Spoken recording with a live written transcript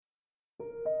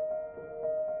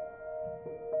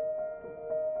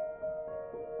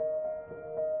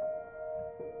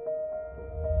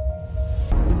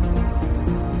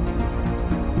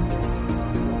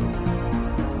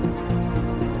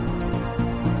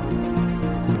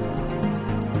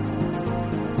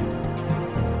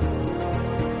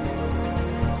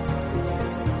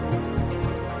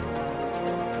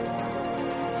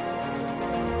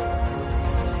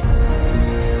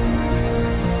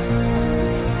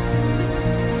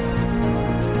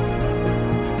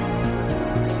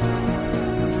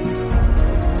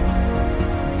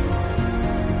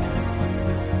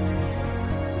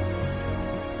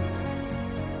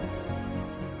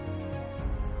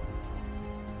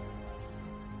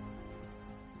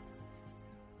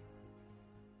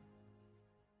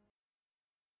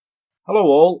Hello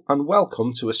all, and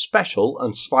welcome to a special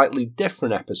and slightly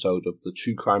different episode of the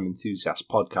True Crime Enthusiast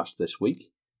podcast this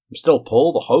week. I'm still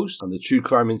Paul, the host, and the True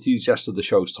Crime Enthusiast of the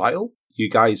show's title. You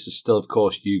guys are still, of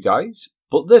course, you guys.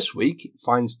 But this week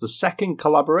finds the second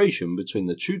collaboration between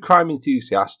the True Crime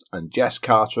Enthusiast and Jess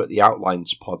Carter at the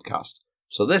Outlines podcast.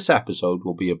 So this episode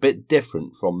will be a bit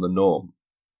different from the norm.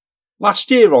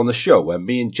 Last year on the show, when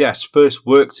me and Jess first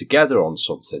worked together on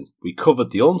something, we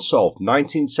covered the unsolved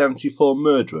 1974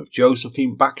 murder of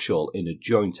Josephine Backshall in a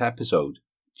joint episode.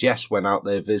 Jess went out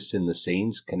there visiting the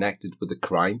scenes connected with the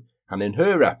crime, and in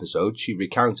her episode she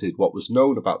recounted what was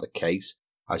known about the case,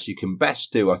 as you can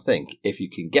best do, I think, if you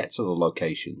can get to the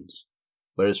locations.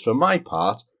 Whereas for my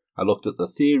part, I looked at the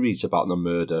theories about the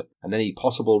murder and any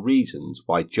possible reasons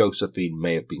why Josephine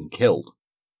may have been killed.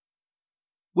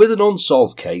 With an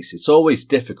unsolved case, it's always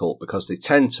difficult because they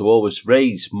tend to always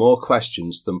raise more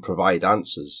questions than provide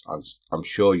answers, as I'm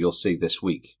sure you'll see this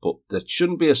week. But there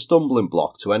shouldn't be a stumbling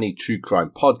block to any true crime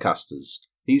podcasters.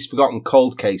 These forgotten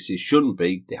cold cases shouldn't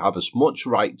be. They have as much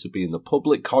right to be in the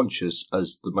public conscious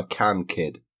as the McCann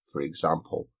kid, for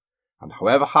example. And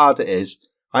however hard it is,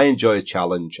 I enjoy a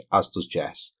challenge, as does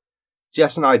Jess.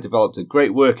 Jess and I developed a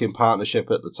great working partnership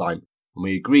at the time, and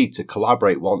we agreed to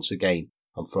collaborate once again.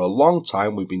 And for a long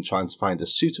time we've been trying to find a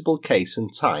suitable case and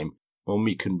time when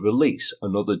we can release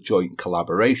another joint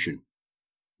collaboration.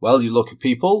 Well, you lucky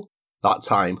people, that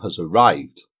time has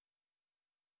arrived.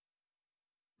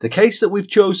 The case that we've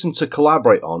chosen to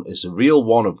collaborate on is a real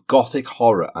one of gothic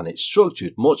horror, and it's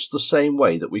structured much the same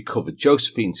way that we covered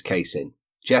Josephine's case in.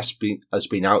 Jess has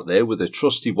been out there with her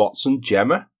trusty Watson,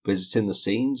 Gemma, visiting the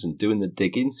scenes and doing the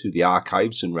digging through the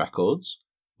archives and records.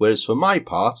 Whereas for my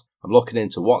part, I'm looking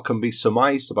into what can be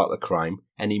surmised about the crime,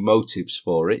 any motives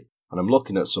for it, and I'm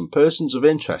looking at some persons of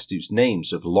interest whose names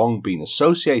have long been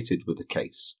associated with the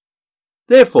case.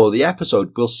 Therefore, the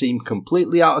episode will seem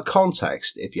completely out of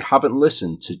context if you haven't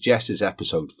listened to Jess's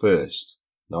episode first.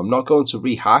 Now, I'm not going to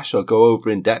rehash or go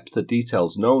over in depth the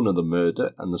details known of the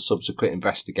murder and the subsequent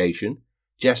investigation.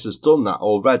 Jess has done that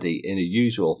already in a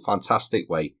usual fantastic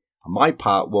way, and my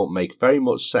part won't make very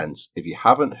much sense if you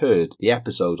haven't heard the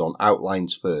episode on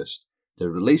Outlines first.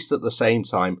 They're released at the same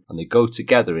time and they go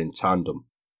together in tandem.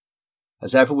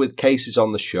 As ever with cases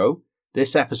on the show,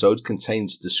 this episode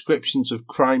contains descriptions of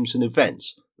crimes and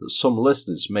events that some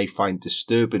listeners may find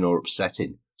disturbing or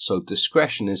upsetting, so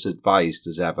discretion is advised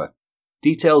as ever.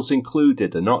 Details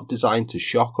included are not designed to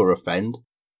shock or offend.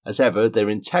 As ever, they're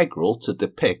integral to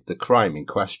depict the crime in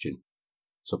question.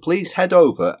 So please head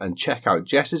over and check out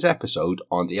Jess's episode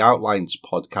on the Outlines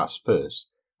podcast first.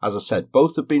 As I said,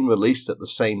 both have been released at the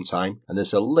same time, and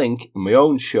there's a link in my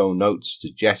own show notes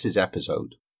to Jess's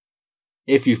episode.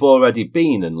 If you've already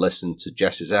been and listened to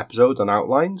Jess's episode on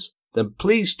Outlines, then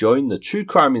please join the True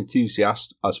Crime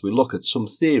Enthusiast as we look at some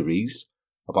theories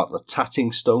about the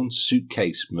Tattingstone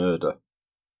Suitcase murder.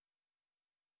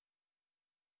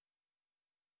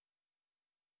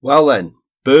 Well then,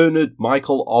 Bernard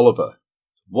Michael Oliver.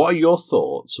 What are your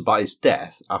thoughts about his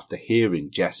death after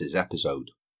hearing Jess's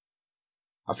episode?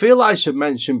 I feel I should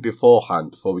mention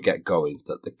beforehand before we get going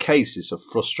that the case is a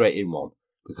frustrating one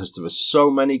because there are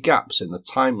so many gaps in the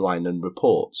timeline and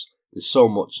reports, there's so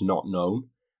much not known,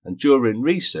 and during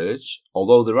research,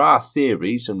 although there are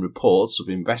theories and reports of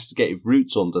investigative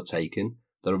routes undertaken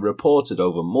that are reported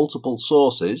over multiple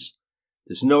sources,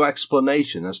 there's no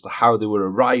explanation as to how they were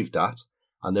arrived at,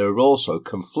 and there are also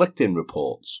conflicting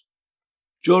reports.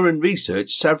 During research,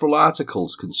 several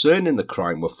articles concerning the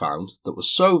crime were found that were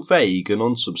so vague and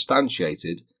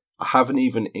unsubstantiated, I haven't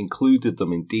even included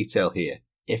them in detail here,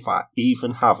 if I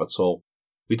even have at all.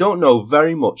 We don't know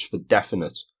very much for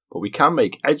definite, but we can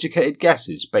make educated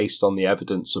guesses based on the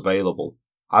evidence available,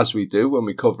 as we do when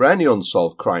we cover any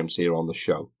unsolved crimes here on the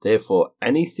show. Therefore,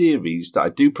 any theories that I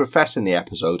do profess in the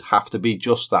episode have to be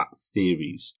just that,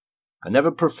 theories. I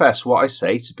never profess what I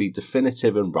say to be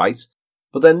definitive and right,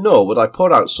 but then nor would I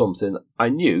put out something I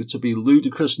knew to be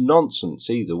ludicrous nonsense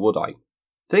either, would I?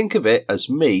 Think of it as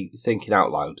me thinking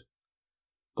out loud.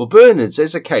 But Bernard's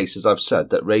is a case, as I've said,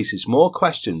 that raises more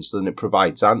questions than it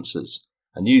provides answers,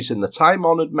 and using the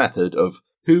time-honoured method of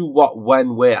who, what,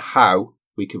 when, where, how,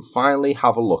 we can finally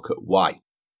have a look at why.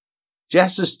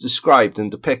 Jess has described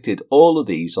and depicted all of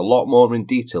these a lot more in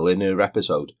detail in her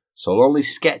episode, so I'll only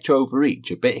sketch over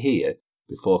each a bit here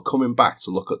before coming back to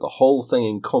look at the whole thing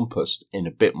encompassed in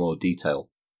a bit more detail.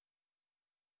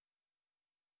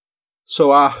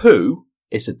 So our who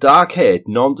is a dark-haired,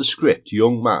 nondescript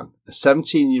young man, a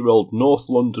 17-year-old North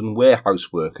London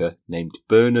warehouse worker named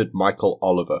Bernard Michael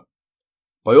Oliver.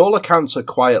 By all accounts a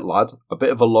quiet lad, a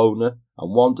bit of a loner,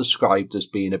 and one described as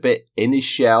being a bit in his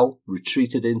shell,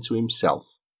 retreated into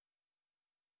himself.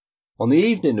 On the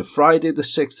evening of Friday the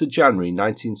 6th of January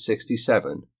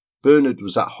 1967, Bernard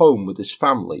was at home with his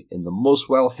family in the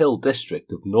Muswell Hill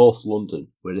district of North London,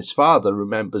 where his father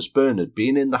remembers Bernard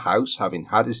being in the house having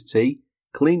had his tea,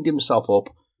 cleaned himself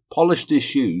up, polished his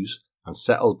shoes, and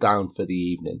settled down for the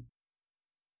evening.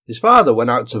 His father went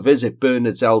out to visit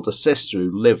Bernard's elder sister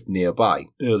who lived nearby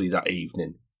early that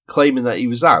evening, claiming that he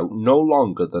was out no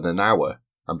longer than an hour,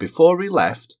 and before he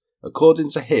left, according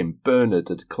to him, Bernard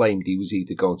had claimed he was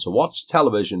either going to watch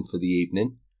television for the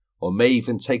evening, or may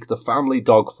even take the family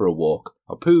dog for a walk,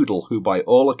 a poodle who by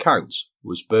all accounts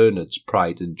was Bernard's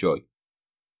pride and joy.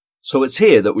 So it's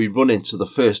here that we run into the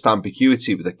first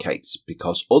ambiguity with the case,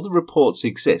 because other reports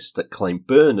exist that claim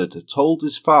Bernard had told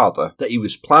his father that he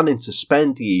was planning to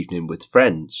spend the evening with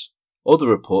friends. Other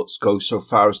reports go so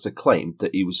far as to claim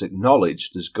that he was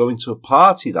acknowledged as going to a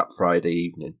party that Friday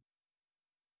evening.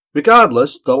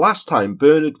 Regardless, the last time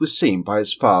Bernard was seen by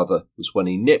his father was when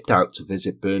he nipped out to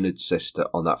visit Bernard's sister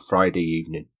on that Friday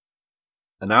evening.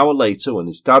 An hour later, when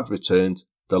his dad returned,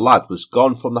 the lad was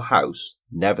gone from the house,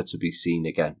 never to be seen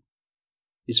again.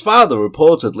 His father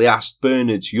reportedly asked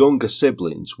Bernard's younger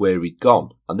siblings where he'd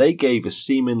gone, and they gave a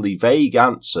seemingly vague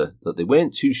answer that they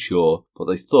weren't too sure, but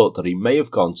they thought that he may have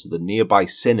gone to the nearby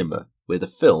cinema where the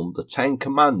film The Ten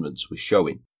Commandments was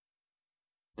showing.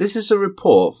 This is a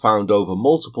report found over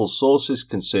multiple sources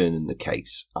concerning the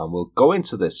case, and we'll go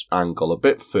into this angle a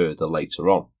bit further later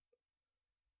on.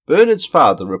 Bernard's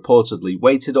father reportedly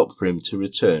waited up for him to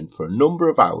return for a number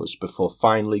of hours before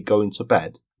finally going to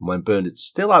bed, and when Bernard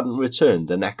still hadn't returned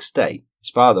the next day,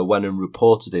 his father went and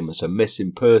reported him as a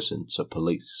missing person to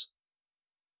police.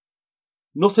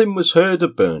 Nothing was heard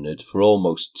of Bernard for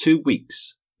almost 2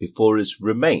 weeks before his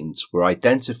remains were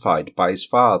identified by his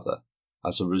father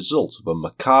as a result of a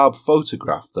macabre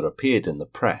photograph that appeared in the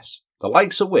press, the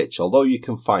likes of which, although you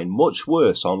can find much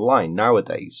worse online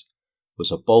nowadays,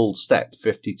 was a bold step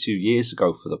 52 years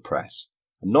ago for the press,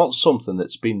 and not something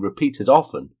that's been repeated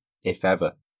often, if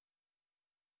ever.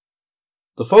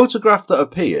 The photograph that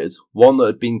appeared, one that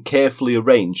had been carefully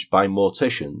arranged by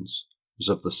morticians, was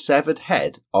of the severed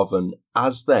head of an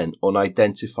as-then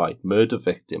unidentified murder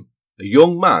victim. A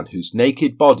young man whose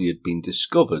naked body had been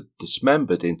discovered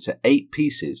dismembered into 8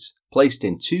 pieces, placed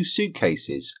in 2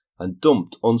 suitcases and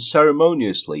dumped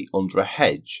unceremoniously under a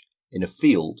hedge in a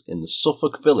field in the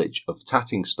Suffolk village of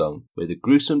Tattingstone, where the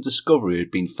gruesome discovery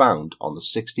had been found on the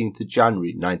 16th of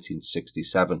January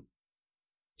 1967.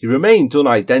 He remained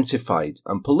unidentified,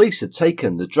 and police had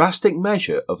taken the drastic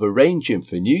measure of arranging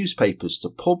for newspapers to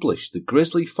publish the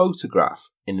grisly photograph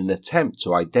in an attempt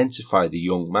to identify the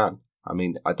young man. I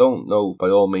mean, I don't know by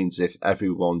all means if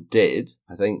everyone did.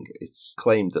 I think it's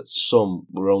claimed that some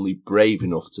were only brave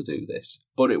enough to do this,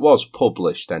 but it was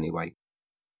published anyway.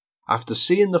 After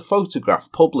seeing the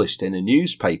photograph published in a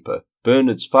newspaper,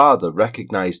 Bernard's father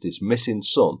recognised his missing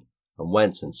son and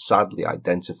went and sadly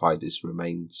identified his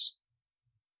remains.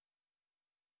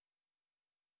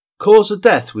 Cause of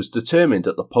death was determined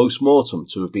at the post-mortem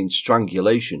to have been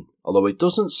strangulation, although it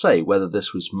doesn't say whether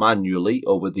this was manually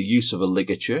or with the use of a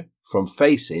ligature, from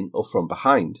facing or from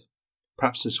behind.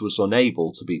 Perhaps this was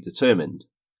unable to be determined.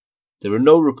 There are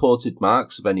no reported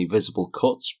marks of any visible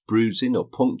cuts, bruising or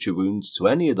puncture wounds to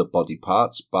any of the body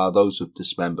parts bar those of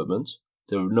dismemberment.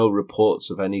 There are no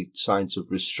reports of any signs of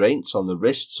restraints on the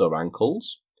wrists or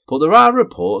ankles. But there are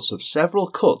reports of several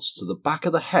cuts to the back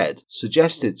of the head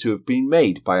suggested to have been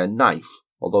made by a knife,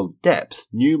 although depth,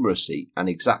 numeracy and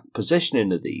exact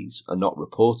positioning of these are not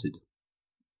reported.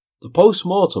 The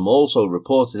post-mortem also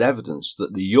reported evidence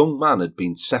that the young man had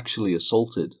been sexually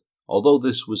assaulted, although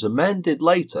this was amended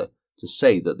later to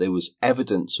say that there was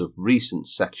evidence of recent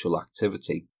sexual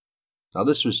activity. Now,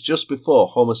 this was just before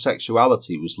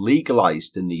homosexuality was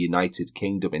legalised in the United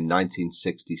Kingdom in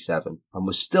 1967 and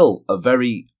was still a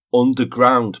very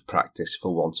underground practice,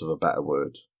 for want of a better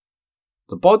word.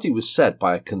 The body was said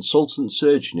by a consultant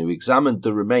surgeon who examined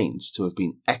the remains to have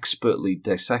been expertly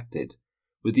dissected.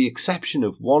 With the exception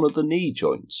of one of the knee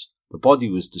joints, the body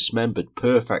was dismembered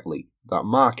perfectly, without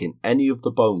marking any of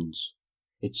the bones.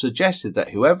 It suggested that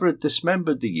whoever had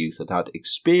dismembered the youth had had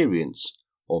experience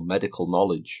or medical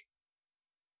knowledge.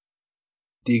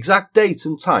 The exact date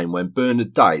and time when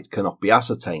Bernard died cannot be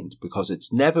ascertained because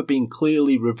it's never been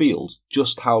clearly revealed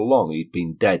just how long he'd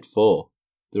been dead for.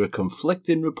 There are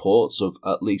conflicting reports of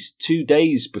at least 2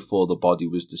 days before the body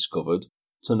was discovered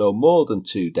to no more than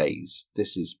 2 days.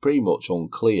 This is pretty much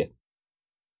unclear.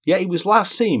 Yet he was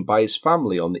last seen by his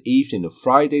family on the evening of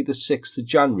Friday the 6th of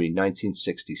January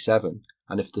 1967,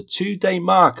 and if the 2-day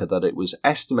marker that it was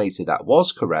estimated at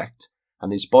was correct,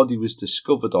 and his body was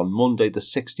discovered on Monday the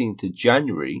 16th of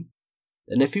January,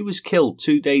 then if he was killed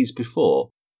 2 days before,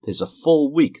 there's a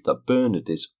full week that Bernard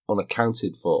is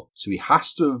unaccounted for, so he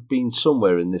has to have been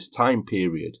somewhere in this time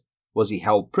period. Was he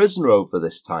held prisoner over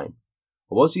this time?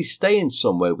 Or was he staying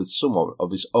somewhere with someone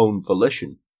of his own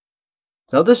volition?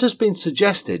 Now this has been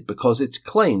suggested because it's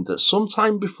claimed that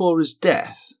sometime before his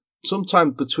death,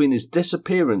 sometime between his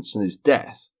disappearance and his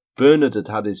death, Bernard had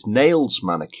had his nails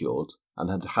manicured and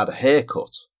had had a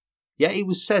haircut. Yet he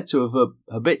was said to have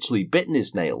habitually bitten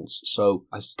his nails, so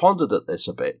I pondered at this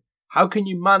a bit. How can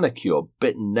you manicure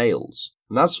bitten nails?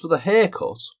 And as for the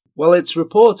haircut, well, it's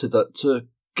reported that to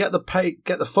get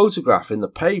the photograph in the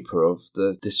paper of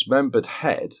the dismembered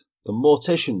head, the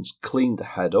morticians cleaned the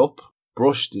head up,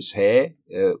 brushed his hair,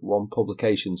 one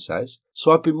publication says.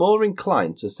 So I'd be more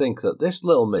inclined to think that this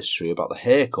little mystery about the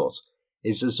haircut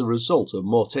is as a result of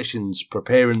morticians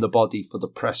preparing the body for the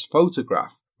press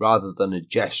photograph rather than a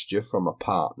gesture from a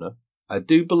partner. I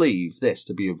do believe this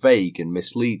to be a vague and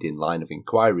misleading line of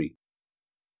inquiry.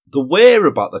 The where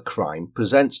about the crime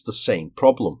presents the same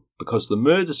problem, because the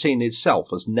murder scene itself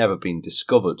has never been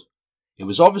discovered. It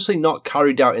was obviously not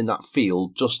carried out in that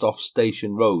field just off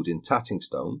Station Road in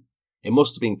Tattingstone. It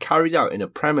must have been carried out in a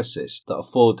premises that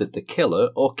afforded the killer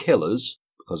or killers,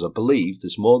 because I believe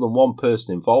there's more than one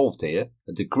person involved here,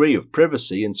 a degree of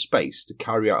privacy and space to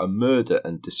carry out a murder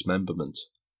and dismemberment.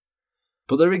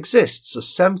 But there exists a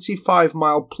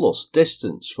 75-mile plus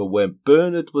distance from where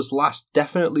Bernard was last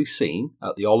definitely seen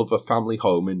at the Oliver family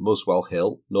home in Muswell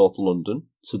Hill, North London,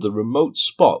 to the remote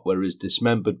spot where his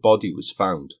dismembered body was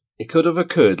found. It could have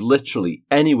occurred literally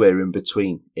anywhere in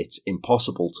between. It's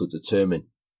impossible to determine.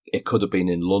 It could have been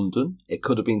in London, it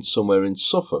could have been somewhere in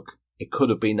Suffolk, it could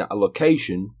have been at a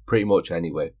location pretty much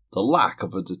anywhere. The lack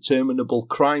of a determinable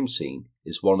crime scene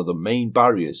is one of the main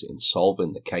barriers in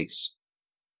solving the case.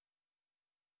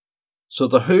 So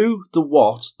the who, the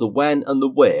what, the when and the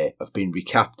where have been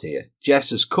recapped here.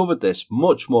 Jess has covered this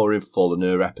much more in full in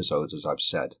her episode, as I've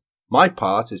said. My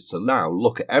part is to now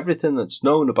look at everything that's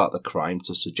known about the crime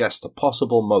to suggest a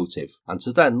possible motive, and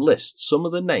to then list some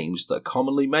of the names that are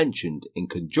commonly mentioned in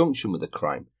conjunction with the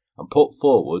crime and put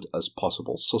forward as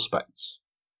possible suspects.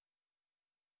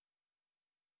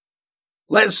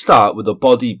 Let's start with the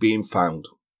body being found.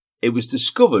 It was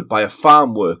discovered by a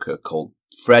farm worker called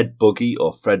Fred Buggy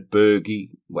or Fred Bergy,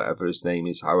 whatever his name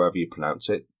is, however you pronounce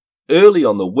it, early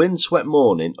on the windswept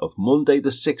morning of Monday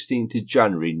the 16th of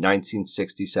January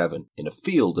 1967 in a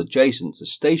field adjacent to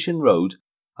Station Road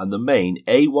and the main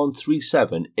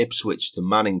A137 Ipswich to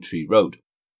Manningtree Road.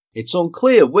 It's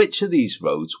unclear which of these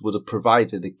roads would have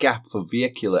provided a gap for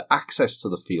vehicular access to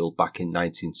the field back in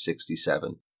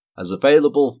 1967, as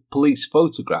available police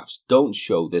photographs don't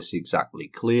show this exactly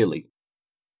clearly.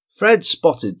 Fred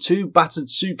spotted 2 battered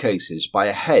suitcases by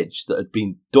a hedge that had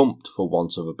been dumped, for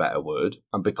want of a better word,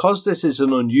 and because this is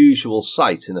an unusual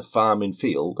sight in a farming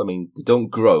field, they don't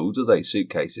grow, do they,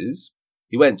 suitcases?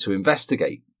 He went to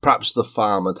investigate. Perhaps the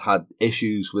farm had had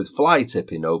issues with fly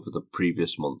tipping over the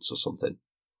previous months or something.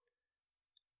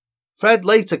 Fred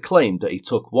later claimed that he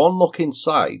took one look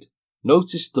inside,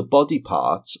 noticed the body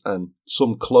parts and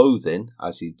some clothing,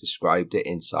 as he described it,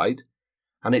 inside,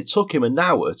 and it took him an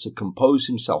hour to compose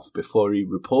himself before he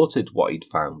reported what he'd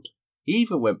found. He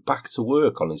even went back to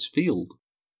work on his field.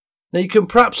 Now you can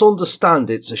perhaps understand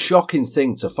it's a shocking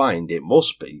thing to find, it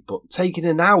must be, but taking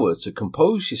an hour to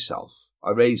compose yourself,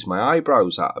 I raised my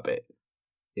eyebrows at a bit.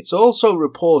 It's also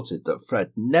reported that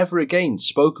Fred never again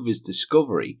spoke of his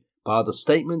discovery by the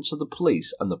statements of the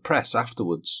police and the press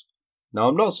afterwards. Now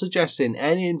I'm not suggesting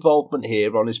any involvement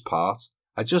here on his part.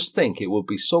 I just think it would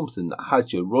be something that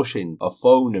had you rushing a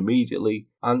phone immediately,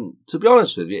 and to be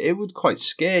honest with you, it would quite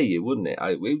scare you, wouldn't it?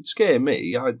 It would scare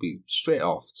me. I'd be straight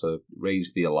off to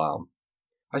raise the alarm.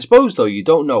 I suppose, though, you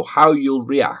don't know how you'll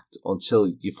react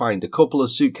until you find a couple of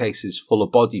suitcases full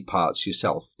of body parts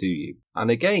yourself, do you?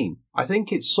 And again, I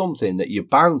think it's something that you're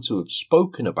bound to have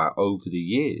spoken about over the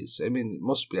years. It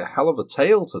must be a hell of a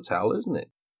tale to tell, isn't it?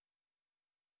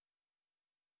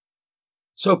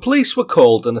 So police were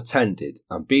called and attended,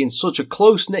 and being such a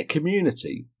close-knit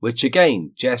community, which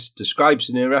again Jess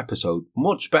describes in her episode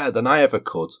much better than I ever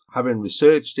could, having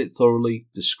researched it thoroughly,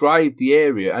 described the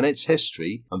area and its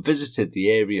history, and visited the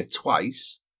area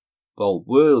twice, well,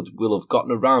 word will have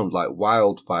gotten around like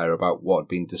wildfire about what had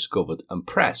been discovered, and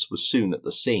press was soon at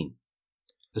the scene.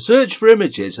 The search for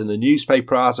images and the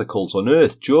newspaper articles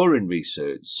unearthed during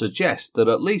research suggest that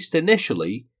at least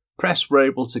initially, Press were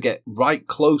able to get right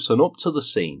close and up to the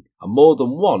scene, and more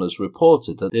than one has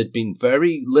reported that there had been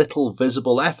very little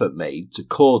visible effort made to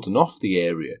cordon off the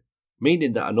area,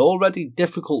 meaning that an already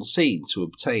difficult scene to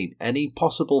obtain any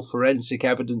possible forensic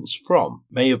evidence from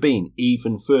may have been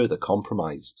even further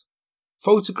compromised.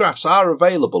 Photographs are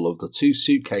available of the two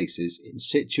suitcases in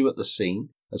situ at the scene,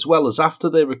 as well as after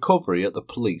their recovery at the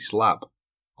police lab.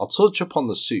 I'll touch upon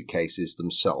the suitcases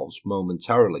themselves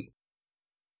momentarily.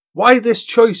 Why this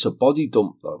choice of body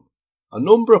dump though? A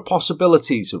number of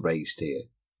possibilities are raised here.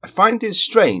 I find it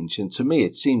strange, and to me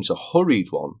it seems a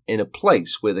hurried one, in a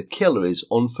place where the killer is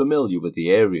unfamiliar with the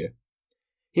area.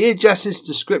 Hear Jess's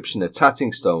description of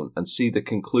Tattingstone and see the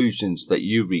conclusions that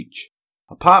you reach.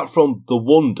 Apart from the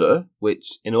wonder,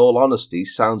 which in all honesty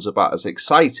sounds about as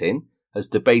exciting as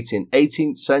debating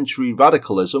 18th century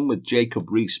radicalism with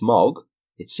Jacob Rees-Mogg,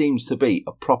 it seems to be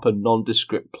a proper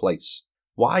nondescript place.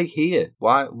 Why here?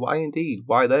 Why indeed?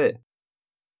 Why there?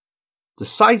 The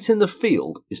site in the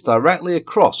field is directly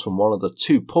across from one of the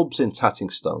two pubs in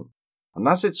Tattingstone, and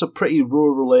as it's a pretty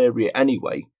rural area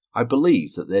anyway, I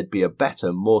believe that there'd be a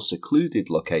better, more secluded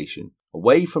location,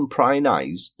 away from prying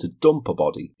eyes, to dump a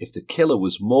body if the killer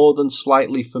was more than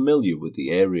slightly familiar with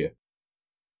the area.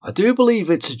 I do believe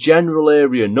it's a general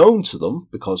area known to them,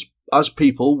 because as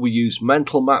people we use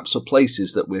mental maps of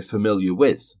places that we're familiar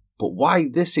with, but why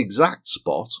this exact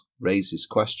spot raises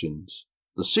questions.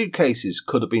 The suitcases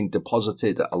could have been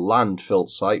deposited at a landfill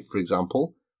site, for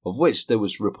example, of which there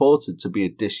was reported to be a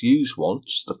disused one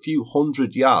just a few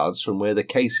hundred yards from where the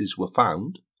cases were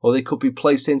found, or they could be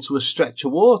placed into a stretch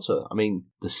of water. I mean,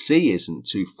 the sea isn't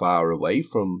too far away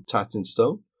from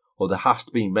Tattingstone, or there has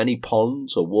to be many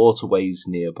ponds or waterways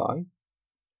nearby.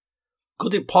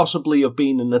 Could it possibly have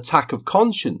been an attack of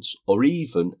conscience, or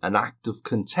even an act of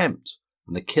contempt,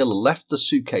 and the killer left the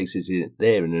suitcases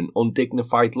there in an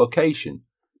undignified location,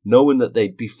 knowing that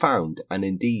they'd be found and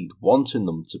indeed wanting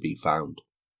them to be found?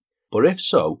 But if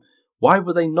so, why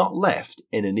were they not left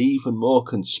in an even more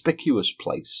conspicuous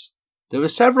place? There are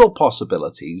several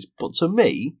possibilities, but to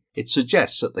me, it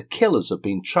suggests that the killers have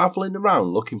been travelling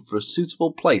around looking for a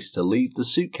suitable place to leave the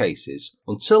suitcases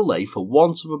until they, for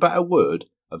want of a better word,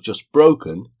 have just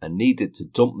broken and needed to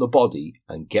dump the body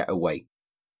and get away.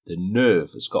 The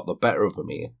nerve has got the better of them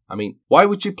here. I mean, why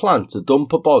would you plan to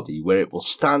dump a body where it will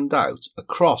stand out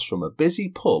across from a busy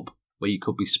pub where you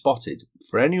could be spotted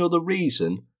for any other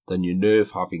reason than your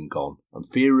nerve having gone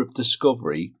and fear of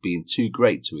discovery being too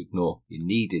great to ignore? You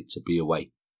needed to be away.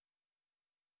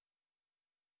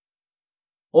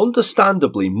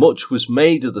 Understandably, much was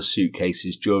made of the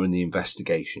suitcases during the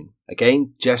investigation.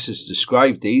 Again, Jess has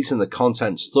described these and the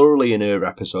contents thoroughly in her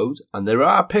episode, and there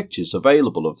are pictures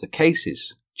available of the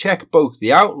cases. Check both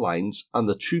the outlines and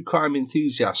the True Crime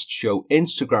Enthusiast Show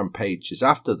Instagram pages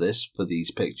after this for these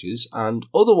pictures and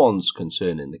other ones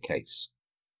concerning the case.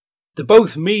 They're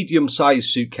both medium-sized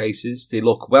suitcases. They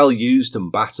look well used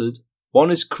and battered. One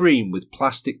is cream with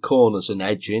plastic corners and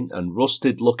edging and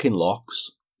rusted-looking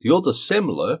locks. The other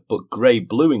similar, but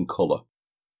grey-blue in colour.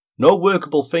 No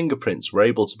workable fingerprints were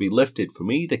able to be lifted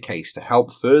from either case to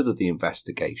help further the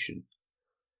investigation.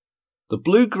 The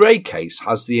blue-grey case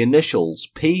has the initials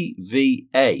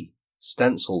PVA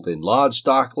stencilled in large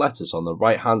dark letters on the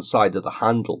right-hand side of the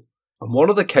handle, and one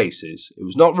of the cases, it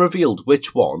was not revealed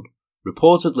which one,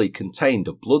 reportedly contained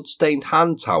a blood-stained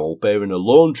hand towel bearing a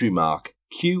laundry mark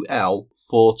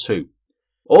QL42.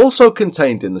 Also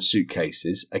contained in the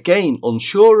suitcases, again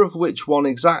unsure of which one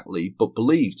exactly but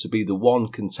believed to be the one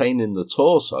containing the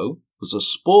torso, was a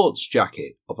sports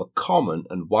jacket of a common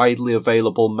and widely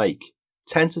available make,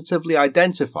 tentatively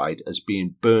identified as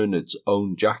being Bernard's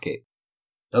own jacket.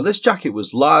 Now this jacket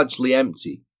was largely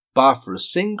empty, bar for a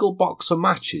single box of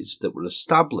matches that were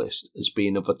established as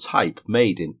being of a type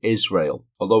made in Israel,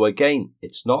 although again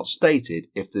it's not stated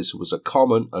if this was a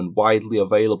common and widely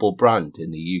available brand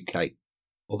in the UK.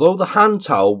 Although the hand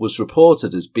towel was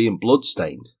reported as being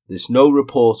bloodstained, there's no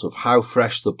report of how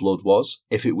fresh the blood was,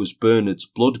 if it was Bernard's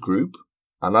blood group,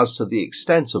 and as to the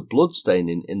extent of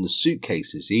bloodstaining in the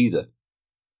suitcases either.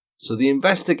 So the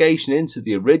investigation into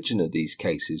the origin of these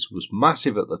cases was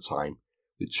massive at the time,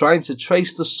 with trying to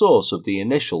trace the source of the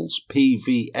initials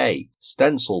PVA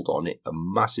stencilled on it a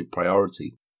massive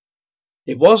priority.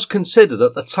 It was considered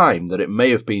at the time that it may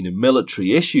have been a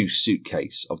military-issue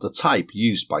suitcase of the type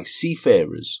used by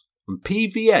seafarers, and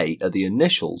PVA are the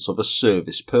initials of a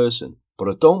service person, but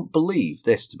I don't believe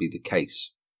this to be the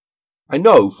case. I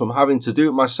know from having to do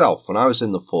it myself when I was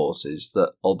in the forces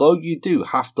that although you do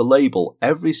have to label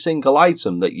every single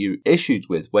item that you're issued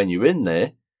with when you're in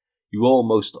there, you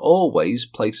almost always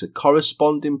place a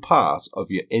corresponding part of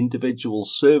your individual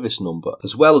service number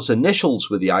as well as initials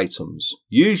with the items,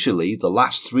 usually the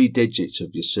last 3 digits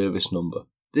of your service number.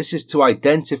 This is to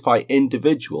identify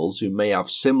individuals who may have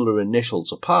similar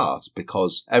initials apart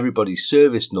because everybody's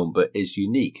service number is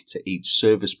unique to each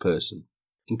service person.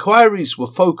 Inquiries were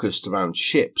focused around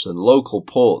ships and local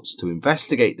ports to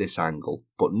investigate this angle,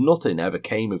 but nothing ever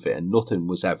came of it and nothing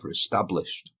was ever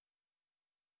established.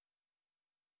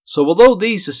 So although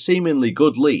these are seemingly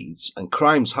good leads and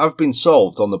crimes have been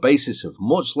solved on the basis of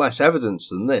much less evidence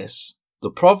than this, the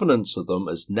provenance of them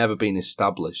has never been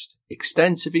established.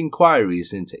 Extensive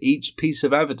inquiries into each piece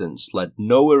of evidence led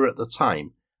nowhere at the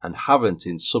time and haven't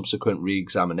in subsequent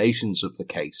re-examinations of the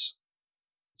case.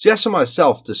 Jess and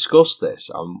myself discussed this,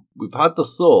 and we've had the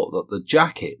thought that the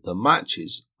jacket, the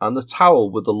matches, and the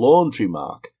towel with the laundry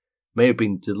mark may have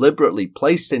been deliberately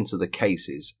placed into the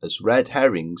cases as red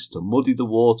herrings to muddy the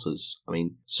waters. I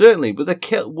mean, certainly would a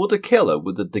killer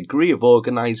with the degree of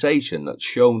organisation that's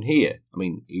shown here, I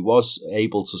mean, he was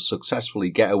able to successfully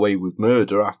get away with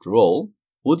murder after all,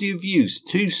 would he have used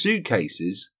 2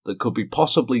 suitcases that could be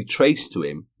possibly traced to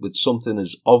him with something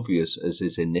as obvious as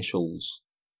his initials?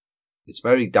 It's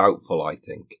very doubtful, I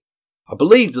think. I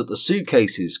believe that the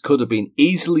suitcases could have been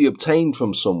easily obtained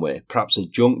from somewhere, perhaps a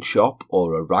junk shop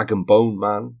or a rag and bone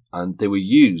man, and they were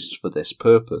used for this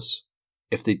purpose.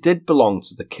 If they did belong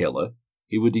to the killer,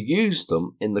 he would have used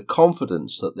them in the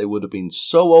confidence that they would have been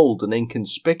so old and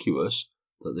inconspicuous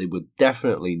that they would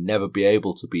definitely never be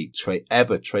able to be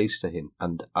ever traced to him,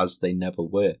 and as they never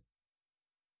were.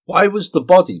 Why was the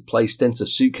body placed into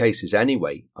suitcases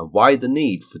anyway, and why the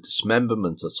need for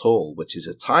dismemberment at all, which is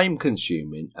a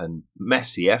time-consuming and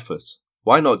messy effort?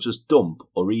 Why not just dump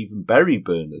or even bury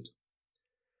Bernard?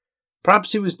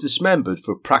 Perhaps he was dismembered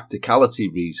for practicality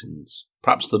reasons.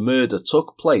 Perhaps the murder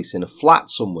took place in a flat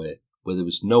somewhere where there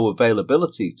was no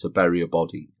availability to bury a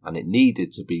body and it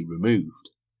needed to be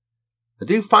removed. I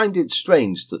do find it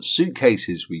strange that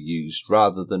suitcases were used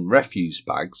rather than refuse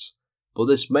bags, but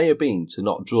this may have been to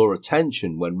not draw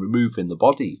attention when removing the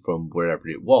body from wherever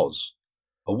it was.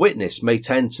 A witness may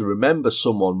tend to remember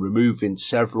someone removing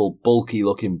several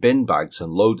bulky-looking bin bags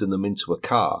and loading them into a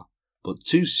car, but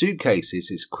 2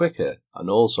 suitcases is quicker and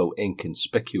also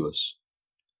inconspicuous.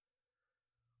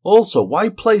 Also, why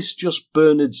place just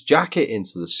Bernard's jacket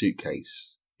into the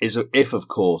suitcase? If, of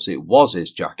course, it was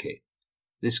his jacket.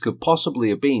 This could possibly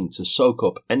have been to soak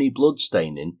up any blood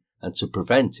staining and to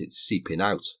prevent it seeping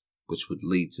out, which would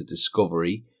lead to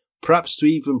discovery, perhaps to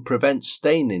even prevent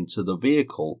staining to the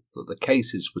vehicle that the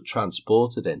cases were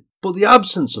transported in. But the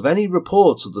absence of any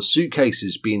reports of the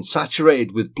suitcases being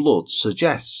saturated with blood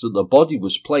suggests that the body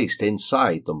was placed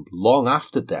inside them long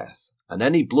after death, and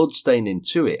any blood staining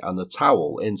to it and the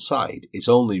towel inside is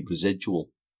only residual.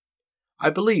 I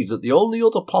believe that the only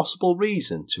other possible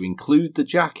reason to include the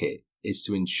jacket is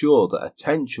to ensure that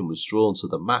attention was drawn to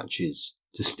the matches,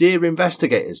 to steer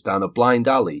investigators down a blind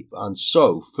alley and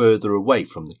so further away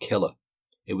from the killer.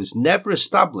 It was never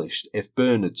established if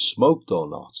Bernard smoked or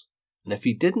not, and if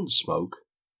he didn't smoke,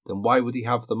 then why would he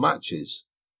have the matches?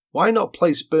 Why not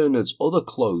place Bernard's other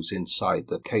clothes inside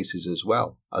the cases as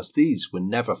well, as these were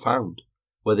never found?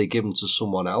 Were they given to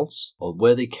someone else, or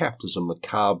were they kept as a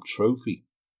macabre trophy?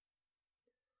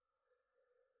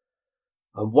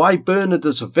 And why Bernard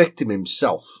as a victim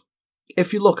himself?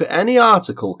 If you look at any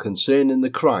article concerning the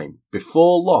crime,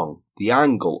 before long, the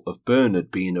angle of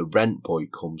Bernard being a rent boy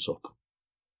comes up.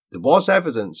 There was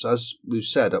evidence, as we've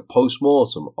said, at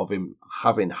post-mortem of him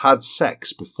having had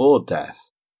sex before death,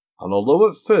 and although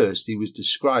at first he was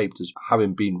described as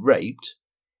having been raped,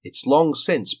 it's long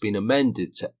since been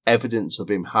amended to evidence of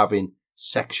him having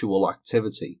sexual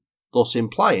activity, thus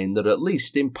implying that at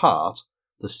least in part,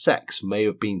 the sex may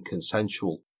have been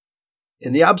consensual.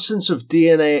 In the absence of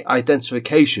DNA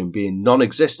identification being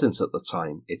non-existent at the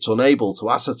time, it's unable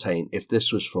to ascertain if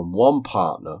this was from one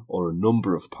partner or a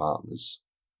number of partners.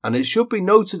 And it should be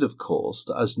noted, of course,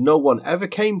 that as no one ever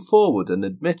came forward and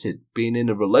admitted being in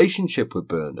a relationship with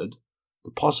Bernard, the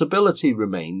possibility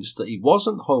remains that he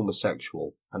wasn't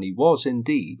homosexual and he was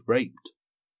indeed raped.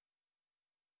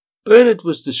 Bernard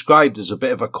was described as a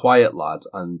bit of a quiet lad,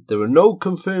 and there are no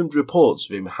confirmed reports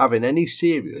of him having any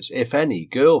serious, if any,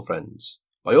 girlfriends.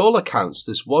 By all accounts,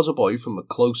 this was a boy from a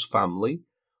close family,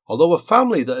 although a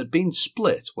family that had been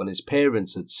split when his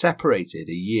parents had separated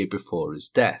a year before his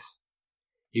death.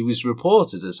 He was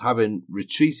reported as having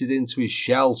retreated into his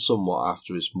shell somewhat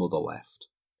after his mother left.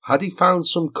 Had he found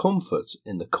some comfort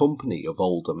in the company of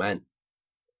older men?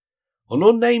 An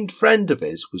unnamed friend of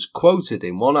his was quoted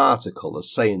in one article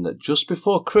as saying that just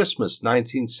before Christmas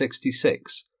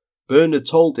 1966, Bernard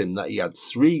told him that he had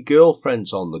 3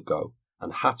 girlfriends on the go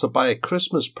and had to buy a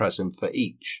Christmas present for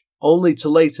each, only to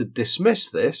later dismiss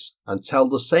this and tell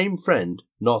the same friend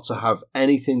not to have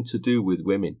anything to do with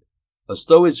women, as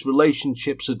though his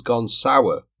relationships had gone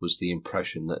sour was the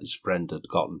impression that his friend had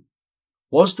gotten.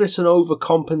 Was this an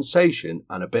overcompensation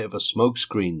and a bit of a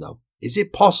smokescreen though? Is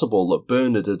it possible that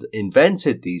Bernard had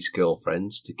invented these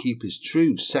girlfriends to keep his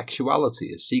true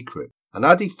sexuality a secret? And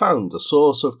had he found a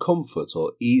source of comfort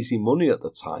or easy money at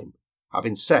the time,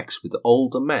 having sex with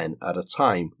older men at a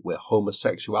time where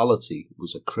homosexuality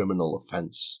was a criminal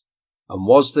offence? And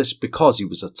was this because he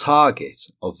was a target,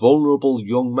 a vulnerable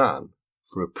young man,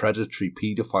 for a predatory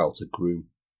paedophile to groom?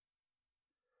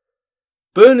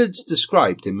 Bernard's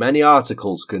described in many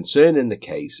articles concerning the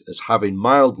case as having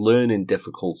mild learning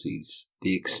difficulties.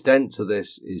 The extent to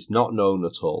this is not known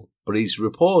at all, but he's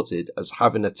reported as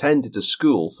having attended a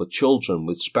school for children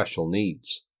with special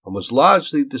needs, and was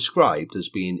largely described as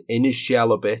being in his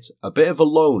shell a bit of a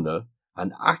loner,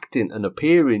 and acting and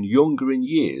appearing younger in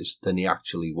years than he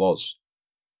actually was.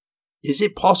 Is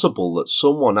it possible that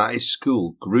someone at his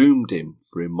school groomed him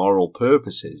for immoral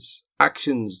purposes?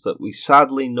 Actions that we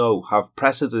sadly know have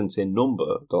precedent in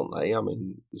number, don't they? I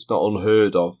mean, it's not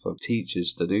unheard of for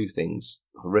teachers to do things,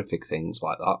 horrific things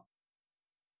like that.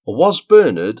 Or was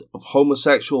Bernard of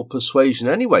homosexual persuasion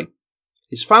anyway?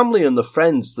 His family and the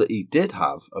friends that he did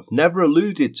have never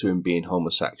alluded to him being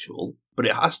homosexual, but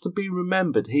it has to be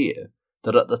remembered here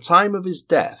that at the time of his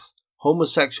death,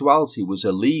 homosexuality was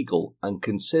illegal and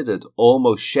considered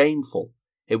almost shameful.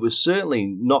 It was certainly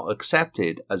not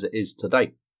accepted as it is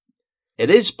today. It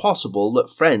is possible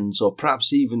that friends or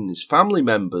perhaps even his family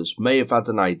members may have had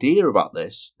an idea about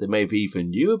this, they may have even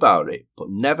knew about it,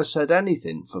 but never said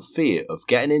anything for fear of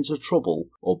getting into trouble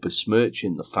or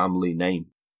besmirching the family name.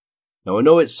 Now I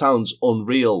know it sounds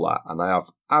unreal that, and I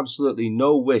have absolutely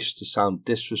no wish to sound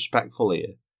disrespectful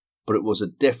here, but it was a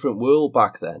different world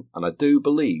back then, and I do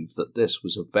believe that this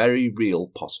was a very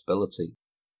real possibility.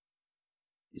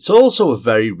 It's also a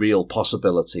very real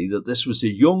possibility that this was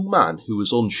a young man who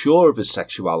was unsure of his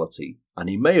sexuality, and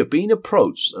he may have been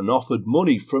approached and offered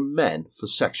money from men for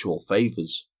sexual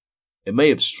favours. It may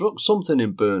have struck something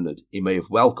in Bernard. He may have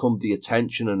welcomed the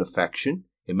attention and affection.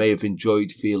 He may have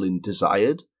enjoyed feeling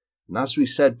desired, and as we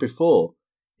said before,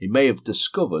 he may have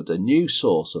discovered a new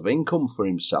source of income for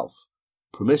himself: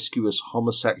 promiscuous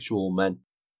homosexual men.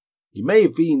 He may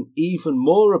have been even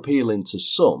more appealing to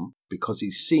some because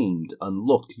he seemed and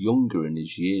looked younger in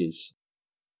his years.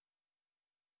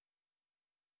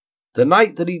 The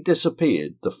night that he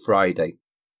disappeared, the Friday.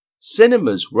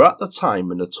 Cinemas were at the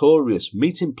time a notorious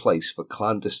meeting place for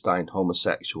clandestine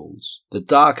homosexuals. The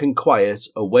dark and quiet,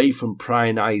 away from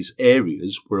prying eyes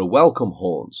areas were a welcome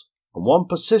haunt, and one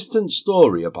persistent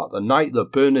story about the night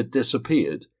that Bernard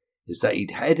disappeared is that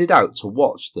he'd headed out to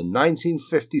watch the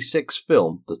 1956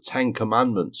 film The 10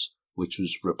 Commandments, which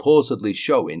was reportedly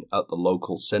showing at the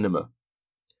local cinema.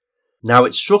 Now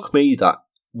it struck me that,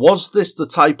 was this the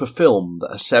type of film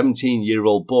that a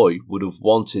 17-year-old boy would have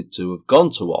wanted to have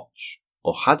gone to watch?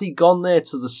 Or had he gone there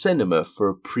to the cinema for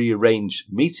a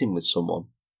pre-arranged meeting with someone?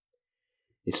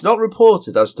 It's not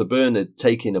reported as to Bernard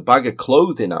taking a bag of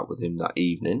clothing out with him that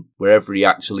evening, wherever he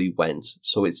actually went,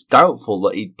 so it's doubtful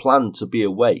that he'd planned to be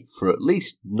away for at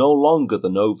least no longer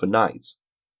than overnight.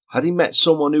 Had he met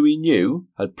someone who he knew,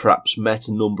 had perhaps met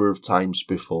a number of times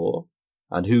before,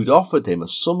 and who'd offered him a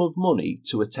sum of money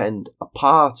to attend a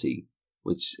party,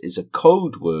 which is a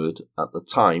code word at the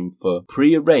time for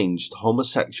pre-arranged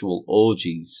homosexual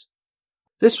orgies?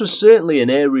 This was certainly an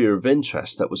area of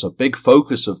interest that was a big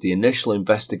focus of the initial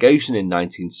investigation in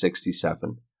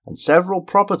 1967, and several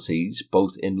properties,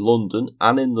 both in London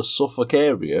and in the Suffolk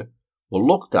area, were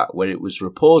looked at where it was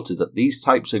reported that these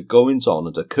types of goings-on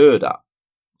had occurred at.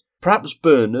 Perhaps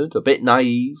Bernard, a bit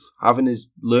naive, having his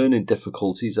learning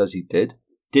difficulties as he did,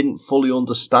 didn't fully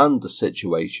understand the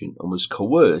situation and was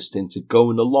coerced into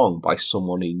going along by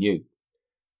someone he knew.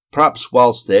 Perhaps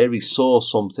whilst there he saw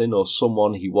something or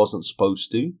someone he wasn't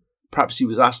supposed to. Perhaps he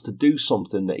was asked to do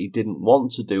something that he didn't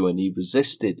want to do and he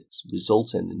resisted,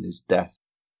 resulting in his death.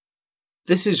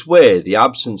 This is where the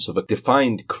absence of a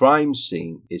defined crime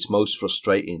scene is most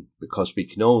frustrating, because we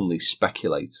can only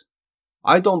speculate.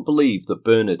 I don't believe that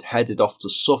Bernard headed off to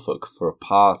Suffolk for a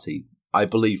party. I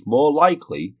believe more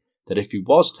likely that if he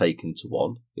was taken to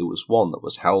one, it was one that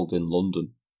was held in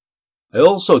London. I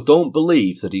also don't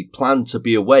believe that he'd planned to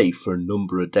be away for a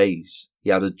number of days. He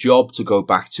had a job to go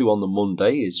back to on the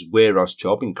Monday, his warehouse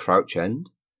job in Crouch End.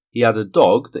 He had a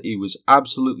dog that he was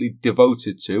absolutely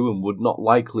devoted to and would not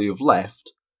likely have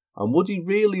left. And would he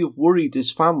really have worried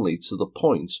his family to the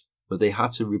point where they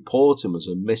had to report him as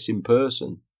a missing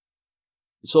person.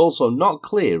 It's also not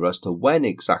clear as to when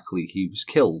exactly he was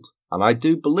killed, and I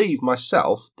do believe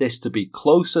myself this to be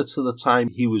closer to the time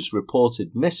he was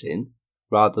reported missing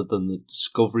rather than the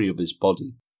discovery of his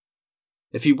body.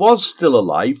 If he was still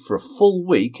alive for a full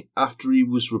week after he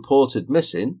was reported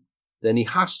missing, then he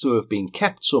has to have been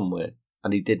kept somewhere,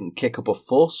 and he didn't kick up a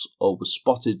fuss or was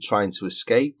spotted trying to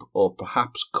escape or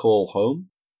perhaps call home.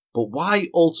 But why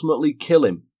ultimately kill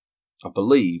him? I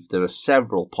believe there are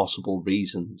several possible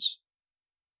reasons.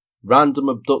 Random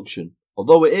abduction.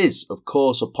 Although it is, of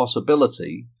course, a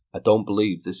possibility, I don't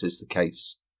believe this is the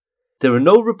case. There are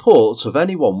no reports of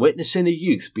anyone witnessing a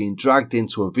youth being dragged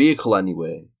into a vehicle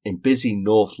anywhere in busy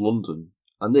North London,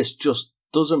 and this just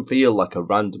doesn't feel like a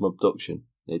random abduction.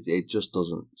 It just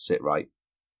doesn't sit right.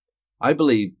 I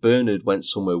believe Bernard went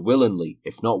somewhere willingly,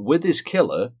 if not with his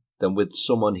killer, then with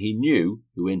someone he knew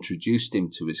who introduced him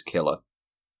to his killer.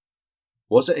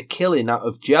 Was it a killing out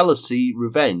of jealousy,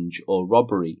 revenge, or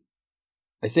robbery?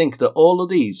 I think that all of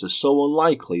these are so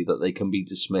unlikely that they can be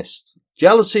dismissed.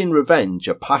 Jealousy and revenge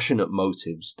are passionate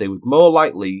motives. They would more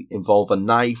likely involve a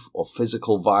knife or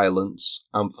physical violence.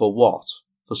 And for what?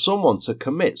 For someone to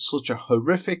commit such a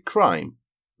horrific crime,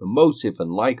 the motive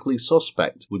and likely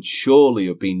suspect would surely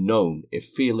have been known if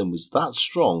feeling was that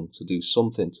strong to do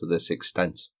something to this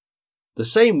extent. The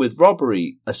same with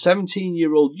robbery. A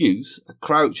 17-year-old youth, a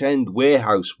Crouch End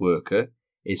warehouse worker,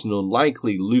 is an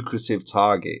unlikely lucrative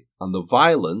target, and the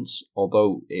violence,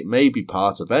 although it may be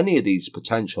part of any of these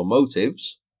potential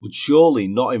motives, would surely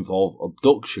not involve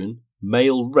abduction,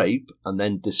 male rape, and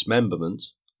then dismemberment.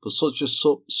 For such a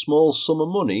small sum of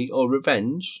money or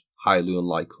revenge, highly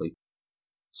unlikely.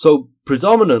 So,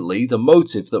 predominantly, the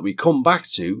motive that we come back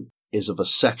to is of a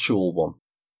sexual one.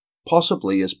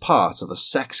 Possibly as part of a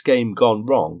sex game gone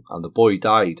wrong and the boy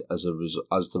died as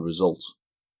the result.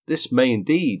 This may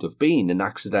indeed have been an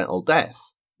accidental death.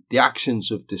 The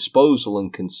actions of disposal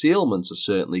and concealment are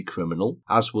certainly criminal,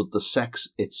 as would the sex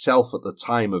itself at the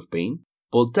time have been,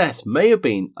 but death may have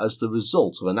been as the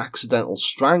result of an accidental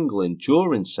strangling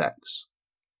during sex.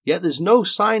 Yet there's no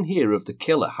sign here of the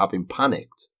killer having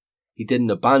panicked. He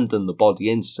didn't abandon the body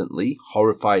instantly,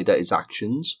 horrified at his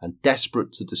actions and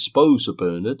desperate to dispose of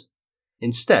Bernard.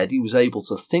 Instead, he was able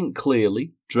to think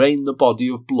clearly, drain the body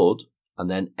of blood, and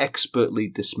then expertly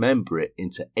dismember it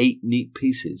into 8 neat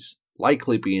pieces,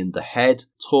 likely being the head,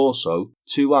 torso,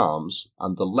 2 arms,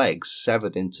 and the legs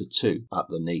severed into 2 at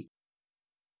the knee.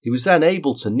 He was then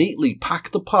able to neatly pack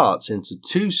the parts into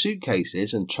 2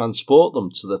 suitcases and transport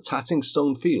them to the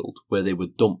Tattingstone field where they were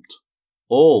dumped,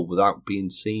 all without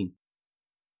being seen.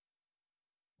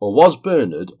 Or was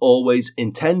Bernard always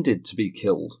intended to be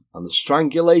killed, and the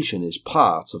strangulation is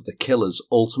part of the killer's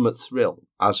ultimate thrill,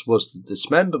 as was the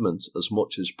dismemberment as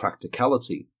much as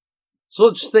practicality?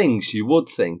 Such things you would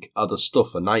think are the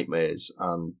stuff of nightmares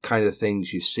and kind of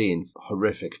things you see in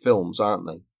horrific films, aren't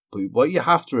they? But what you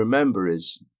have to remember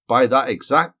is, by that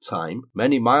exact time,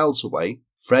 many miles away,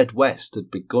 Fred West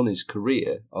had begun his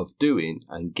career of doing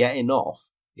and getting off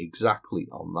exactly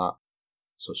on that.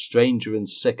 So stranger and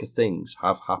sicker things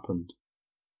have happened.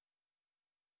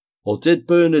 Or did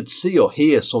Bernard see or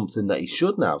hear something that he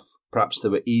shouldn't have? Perhaps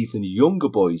there were even younger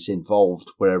boys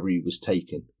involved wherever he was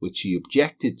taken, which he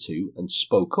objected to and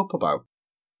spoke up about.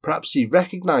 Perhaps he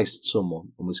recognised someone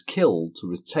and was killed to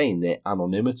retain their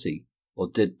anonymity. Or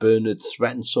did Bernard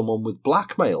threaten someone with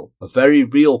blackmail? A very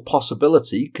real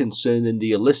possibility concerning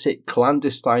the illicit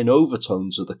clandestine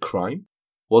overtones of the crime.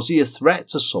 Was he a threat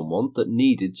to someone that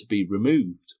needed to be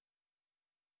removed?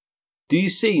 Do you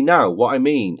see now what I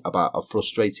mean about a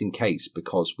frustrating case?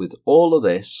 Because with all of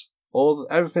this,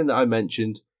 everything that I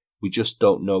mentioned, we just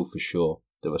don't know for sure.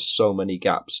 There are so many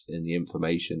gaps in the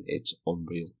information, it's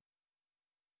unreal.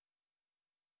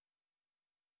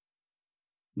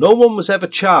 No one was ever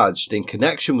charged in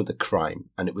connection with the crime,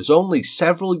 and it was only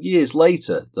several years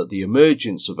later that the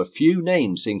emergence of a few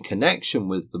names in connection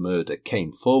with the murder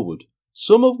came forward,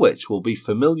 some of which will be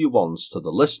familiar ones to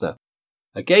the listener.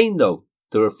 Again though,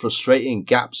 there are frustrating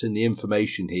gaps in the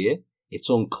information here. It's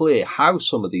unclear how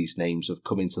some of these names have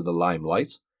come into the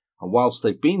limelight, and whilst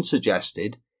they've been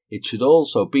suggested, it should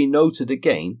also be noted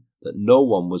again that no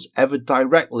one was ever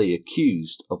directly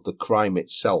accused of the crime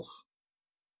itself.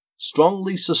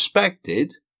 Strongly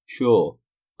suspected, sure,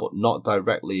 but not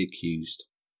directly accused.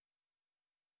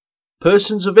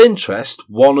 Persons of interest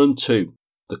 1 and 2,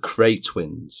 the Cray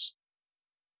twins.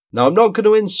 Now, I'm not going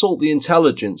to insult the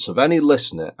intelligence of any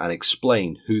listener and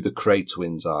explain who the Cray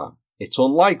twins are. It's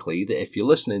unlikely that if you're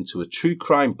listening to a true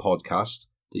crime podcast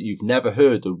that you've never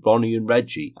heard of Ronnie and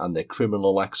Reggie and their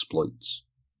criminal exploits.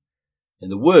 In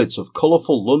the words of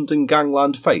colourful London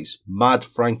gangland face Mad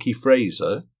Frankie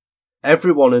Fraser,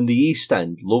 everyone in the East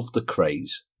End loved the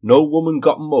Krays, no woman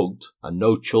got mugged and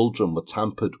no children were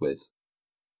tampered with.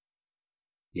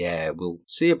 Yeah, we'll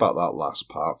see about that last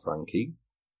part, Frankie.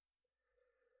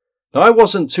 Now, I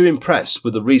wasn't too impressed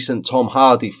with the recent Tom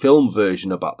Hardy film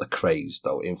version about the Krays,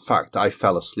 though. In fact, I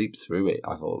fell asleep through it.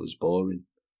 I thought it was boring.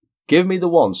 Give me the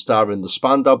one starring the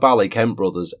Spandau Ballet Kent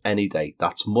brothers any day.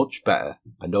 That's much better.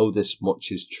 I know this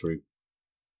much is true.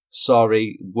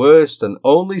 Sorry, worst and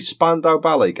only Spandau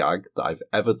Ballet gag that I've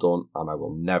ever done, and I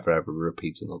will never ever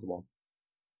repeat another one.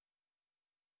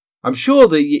 I'm sure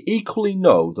that you equally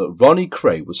know that Ronnie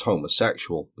Kray was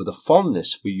homosexual, with a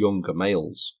fondness for younger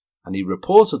males, and he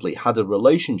reportedly had a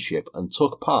relationship and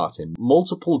took part in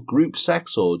multiple group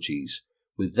sex orgies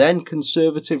with then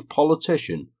Conservative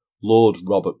politician Lord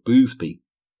Robert Boothby.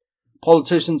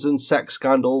 Politicians and sex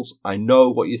scandals, I know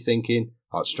what you're thinking,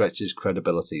 that stretches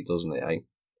credibility, doesn't it, eh?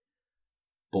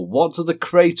 But what do the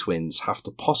Kray twins have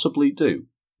to possibly do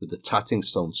with the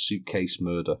Tattingstone suitcase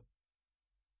murder?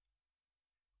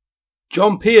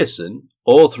 John Pearson,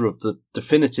 author of the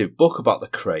definitive book about the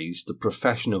Krays, The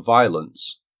Profession of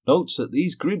Violence, notes that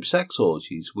these group sex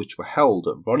orgies, which were held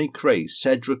at Ronnie Kray's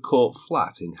Cedric Court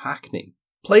flat in Hackney,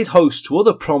 played host to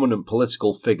other prominent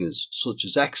political figures, such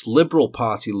as ex-Liberal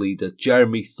Party leader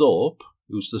Jeremy Thorpe,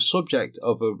 who's the subject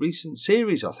of a recent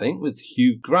series, I think, with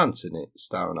Hugh Grant in it,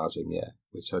 starring as him,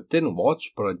 which I didn't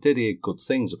watch, but I did hear good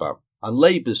things about, and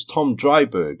Labour's Tom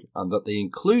Dryburgh, and that they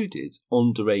included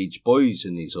underage boys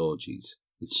in these orgies,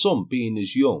 with some being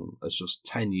as young as just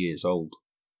 10 years old.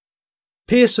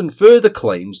 Pearson further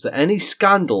claims that any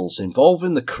scandals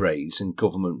involving the Krays and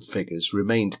government figures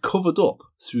remained covered up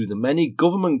through the many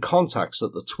government contacts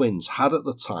that the twins had at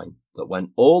the time that went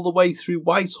all the way through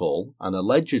Whitehall and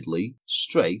allegedly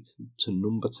straight to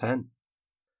number 10.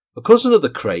 A cousin of the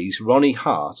Krays, Ronnie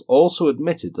Hart, also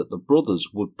admitted that the brothers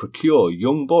would procure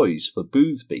young boys for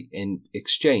Boothby in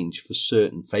exchange for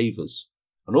certain favours,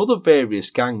 and other various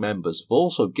gang members have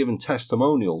also given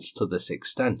testimonials to this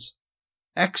extent.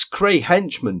 Ex-Kray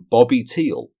henchman Bobby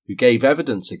Teal, who gave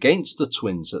evidence against the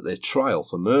twins at their trial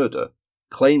for murder,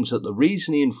 claims that the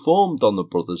reason he informed on the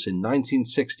brothers in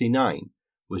 1969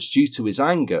 was due to his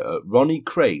anger at Ronnie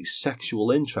Kray's sexual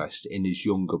interest in his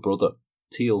younger brother.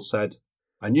 Teal said,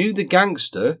 "I knew the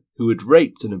gangster, who had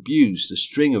raped and abused a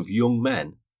string of young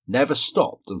men, never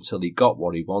stopped until he got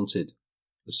what he wanted.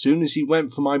 As soon as he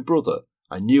went for my brother,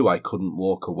 I knew I couldn't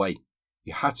walk away.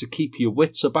 You had to keep your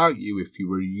wits about you if you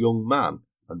were a young man,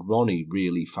 and Ronnie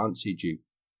really fancied you."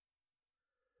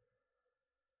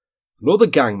 Another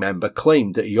gang member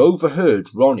claimed that he overheard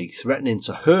Ronnie threatening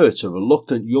to hurt a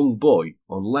reluctant young boy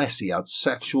unless he had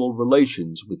sexual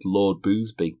relations with Lord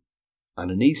Boothby.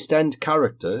 And an East End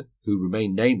character, who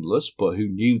remained nameless but who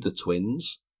knew the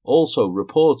twins, also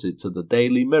reported to the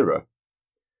Daily Mirror,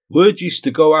 "Word used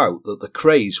to go out that the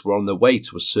Krays were on their way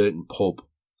to a certain pub,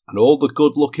 and all the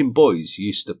good-looking boys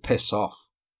used to piss off,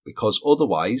 because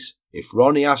otherwise, if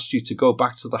Ronnie asked you to go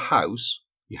back to the house,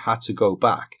 you had to go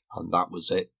back, and that was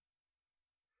it."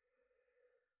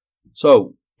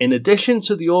 So, in addition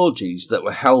to the orgies that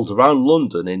were held around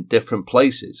London in different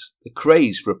places, the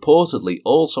Krays reportedly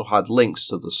also had links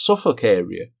to the Suffolk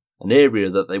area, an area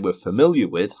that they were familiar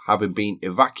with, having been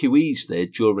evacuees there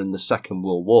during the Second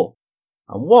World War,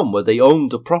 and one where they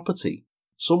owned a property,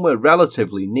 somewhere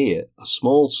relatively near a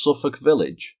small Suffolk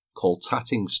village called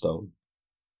Tattingstone.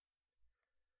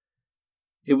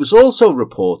 It was also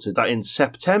reported that in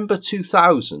September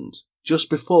 2000, just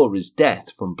before his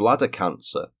death from bladder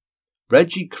cancer,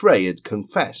 Reggie Kray had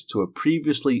confessed to a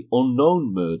previously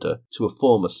unknown murder to a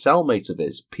former cellmate of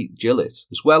his, Pete Gillett,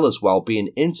 as well as while being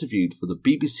interviewed for the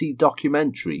BBC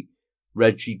documentary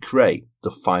Reggie Kray, The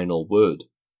Final Word.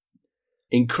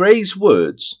 In Kray's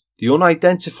words, the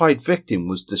unidentified victim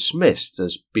was dismissed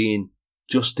as being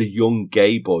just a young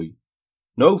gay boy.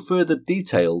 No further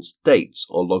details, dates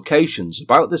or locations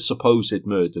about this supposed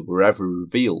murder were ever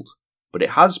revealed, but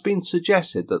it has been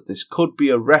suggested that this could be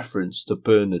a reference to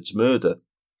Bernard's murder,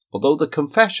 although the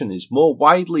confession is more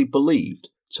widely believed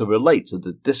to relate to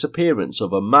the disappearance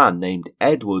of a man named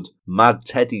Edward Mad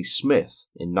Teddy Smith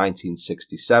in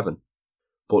 1967.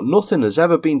 But nothing has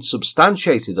ever been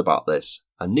substantiated about this,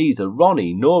 and neither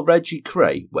Ronnie nor Reggie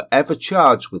Kray were ever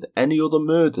charged with any other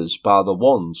murders bar the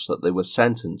ones that they were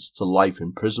sentenced to life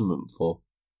imprisonment for.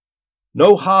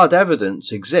 No hard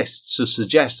evidence exists to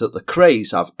suggest that the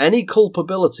Krays have any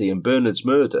culpability in Bernard's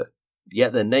murder,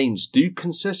 yet their names do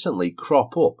consistently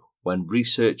crop up when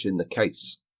researching the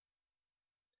case.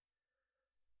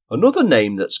 Another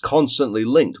name that's constantly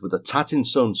linked with the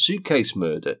Tattingstone Suitcase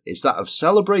murder is that of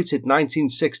celebrated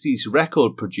 1960s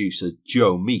record producer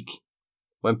Joe Meek.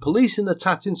 When police in the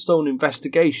Tattingstone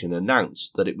investigation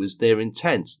announced that it was their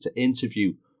intent to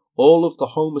interview all of the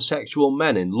homosexual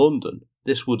men in London,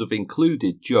 this would have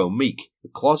included Joe Meek, the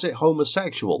closet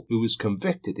homosexual who was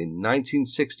convicted in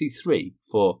 1963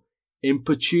 for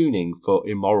importuning for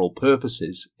immoral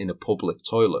purposes in a public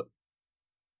toilet.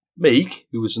 Meek,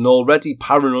 who was an already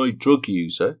paranoid drug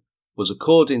user, was,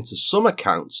 according to some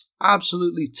accounts,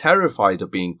 absolutely terrified of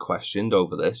being questioned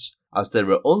over this, as there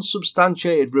are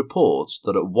unsubstantiated reports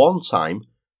that at one time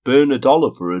Bernard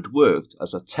Oliver had worked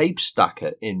as a tape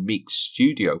stacker in Meek's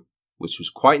studio, which was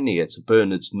quite near to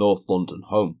Bernard's North London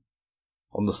home.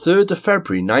 On the 3rd of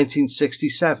February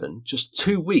 1967, just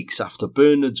 2 weeks after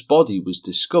Bernard's body was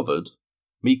discovered,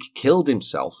 Meek killed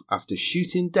himself after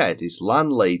shooting dead his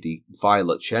landlady,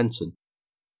 Violet Shenton.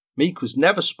 Meek was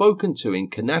never spoken to in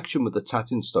connection with the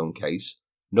Tattingstone case.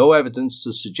 No evidence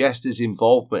to suggest his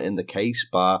involvement in the case,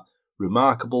 bar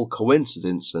remarkable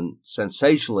coincidence and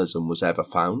sensationalism, was ever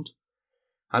found.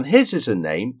 And his is a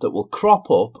name that will crop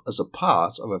up as a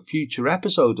part of a future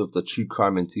episode of the True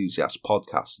Crime Enthusiast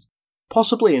podcast,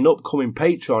 possibly an upcoming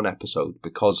Patreon episode,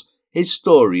 because his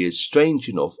story is strange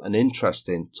enough and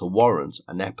interesting to warrant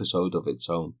an episode of its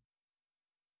own.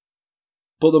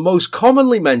 But the most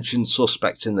commonly mentioned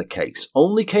suspect in the case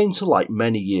only came to light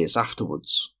many years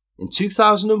afterwards. In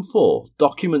 2004,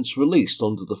 documents released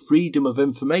under the Freedom of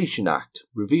Information Act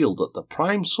revealed that the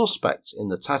prime suspects in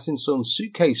the Tattingstone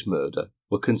Suitcase murder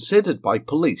were considered by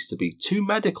police to be 2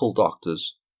 medical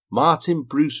doctors, Martin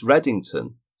Bruce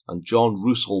Reddington and John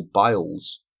Russell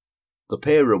Biles. The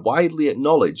pair are widely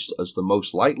acknowledged as the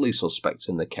most likely suspects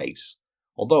in the case,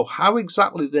 although how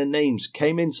exactly their names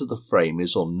came into the frame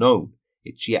is unknown.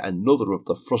 It's yet another of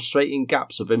the frustrating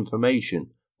gaps of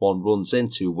information one runs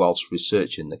into whilst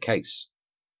researching the case.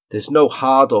 There's no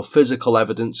hard or physical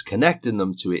evidence connecting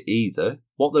them to it either.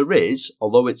 What there is,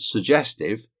 although it's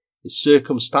suggestive, is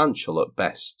circumstantial at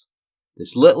best.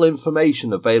 There's little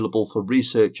information available for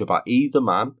research about either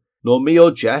man, nor me or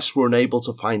Jess were unable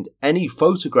to find any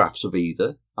photographs of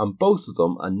either, and both of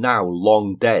them are now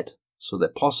long dead, so their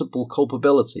possible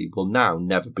culpability will now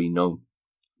never be known.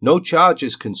 No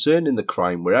charges concerning the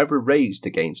crime were ever raised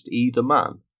against either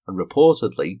man, and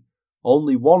reportedly,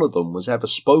 only one of them was ever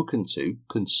spoken to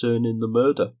concerning the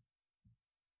murder.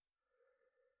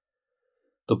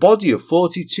 The body of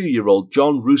 42-year-old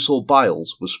John Russell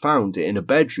Biles was found in a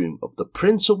bedroom of the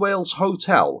Prince of Wales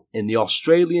Hotel in the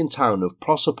Australian town of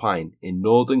Proserpine in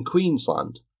northern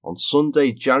Queensland on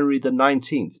Sunday, January the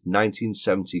 19th,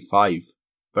 1975,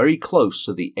 very close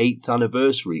to the 8th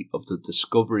anniversary of the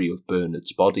discovery of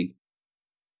Bernard's body.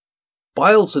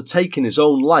 Biles had taken his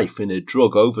own life in a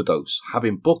drug overdose,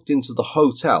 having booked into the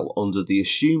hotel under the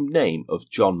assumed name of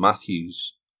John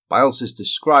Matthews. Biles is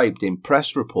described in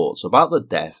press reports about the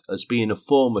death as being a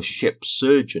former ship's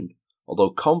surgeon, although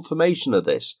confirmation of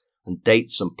this and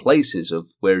dates and places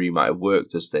of where he might have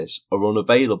worked as this are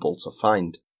unavailable to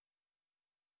find.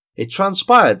 It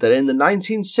transpired that in the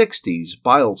 1960s,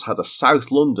 Biles had a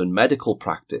South London medical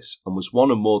practice and was one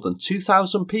of more than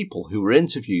 2,000 people who were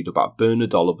interviewed about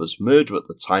Bernard Oliver's murder at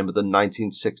the time of the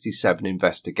 1967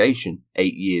 investigation,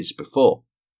 8 years before.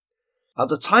 At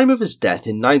the time of his death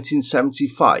in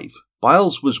 1975,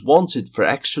 Biles was wanted for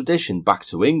extradition back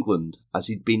to England as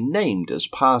he'd been named as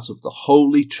part of the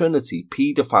Holy Trinity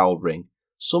paedophile ring,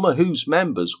 some of whose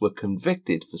members were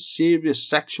convicted for serious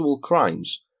sexual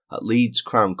crimes at Leeds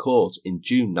Crown Court in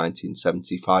June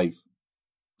 1975.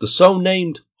 The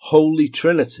so-named Holy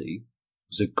Trinity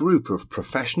was a group of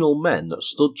professional men that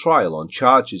stood trial on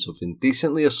charges of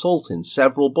indecently assaulting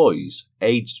several boys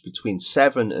aged between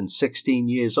 7 and 16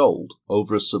 years old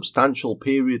over a substantial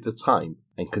period of time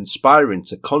and conspiring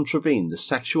to contravene the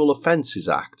Sexual Offences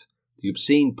Act, the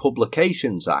Obscene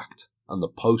Publications Act and the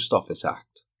Post Office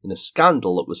Act, in a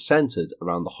scandal that was centred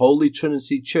around the Holy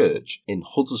Trinity Church in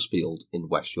Huddersfield in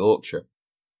West Yorkshire.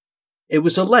 It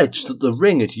was alleged that the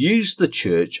ring had used the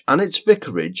church and its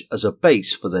vicarage as a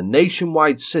base for the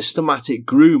nationwide systematic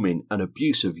grooming and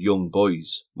abuse of young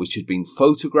boys, which had been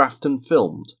photographed and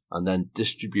filmed and then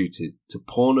distributed to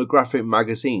pornographic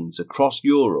magazines across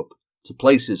Europe, to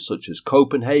places such as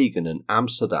Copenhagen and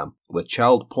Amsterdam, where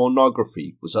child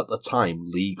pornography was at the time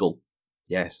legal.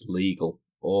 Yes, legal.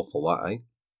 Awful that, eh?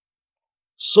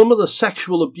 Some of the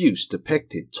sexual abuse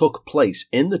depicted took place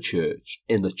in the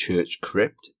church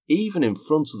crypt, even in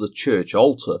front of the church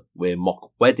altar, where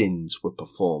mock weddings were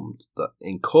performed that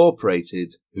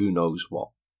incorporated who knows what.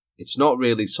 It's not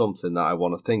really something that I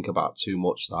want to think about too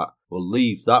much. That we'll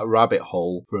leave that rabbit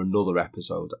hole for another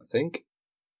episode, I think.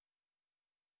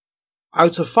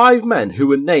 Out of 5 men who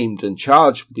were named and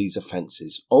charged with these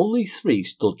offences, only 3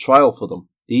 stood trial for them,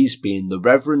 these being the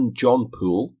Reverend John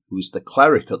Poole, who was the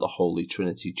cleric at the Holy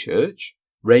Trinity Church,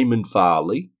 Raymond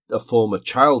Varley, a former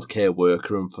childcare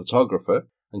worker and photographer,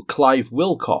 and Clive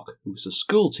Wilcock, who was a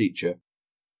school teacher.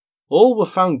 All were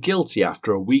found guilty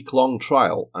after a week-long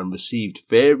trial and received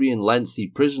varying lengthy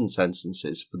prison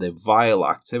sentences for their vile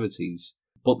activities.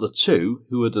 But the 2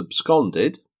 who had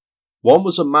absconded, one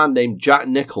was a man named Jack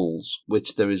Nichols,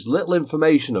 which there is little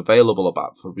information available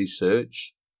about for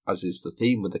research, as is the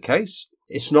theme of the case.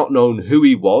 It's not known who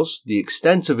he was, the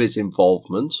extent of his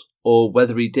involvement, or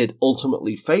whether he did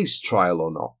ultimately face trial or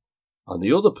not. And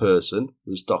the other person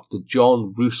was Dr.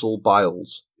 John Russell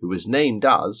Byles, who was named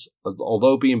as,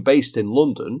 although being based in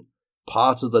London,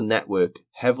 part of the network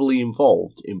heavily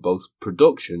involved in both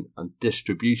production and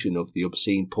distribution of the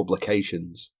obscene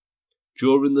publications.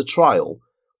 During the trial,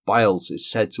 Byles is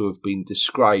said to have been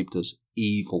described as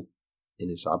evil in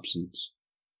his absence.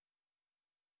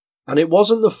 And it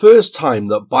wasn't the first time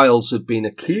that Byles had been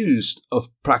accused of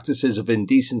practices of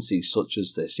indecency such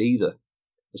as this either.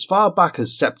 As far back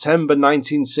as September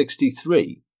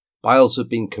 1963, Byles had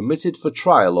been committed for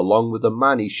trial along with a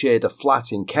man he shared a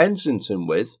flat in Kensington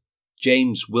with,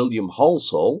 James William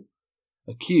Halsall,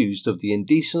 accused of the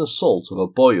indecent assault of a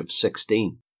boy of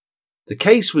 16. The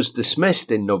case was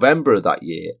dismissed in November of that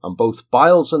year, and both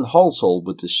Byles and Halsall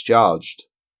were discharged.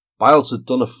 Byles had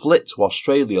done a flit to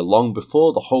Australia long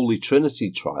before the Holy Trinity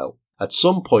trial, at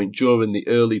some point during the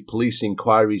early police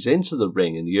inquiries into the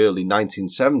ring in the early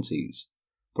 1970s,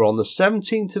 but on the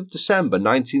 17th of December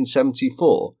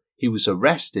 1974, he was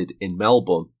arrested in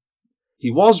Melbourne. He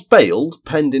was bailed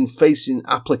pending facing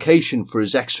application for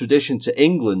his extradition to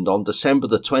England on December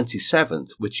the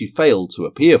 27th, which he failed to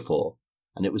appear for,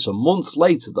 and it was a month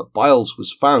later that Byles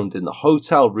was found in the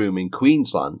hotel room in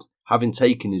Queensland, having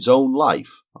taken his own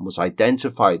life, and was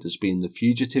identified as being the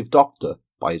fugitive doctor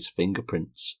by his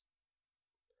fingerprints.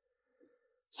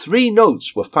 3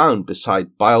 notes were found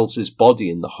beside Byles's body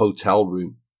in the hotel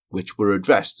room, which were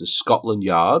addressed to Scotland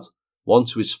Yard, one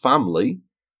to his family,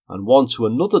 and one to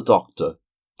another doctor,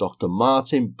 Dr.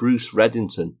 Martin Bruce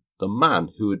Reddington, the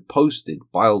man who had posted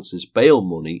Byles's bail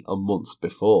money a month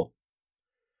before.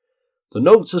 The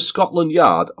note to Scotland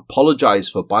Yard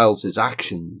apologised for Byles's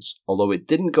actions, although it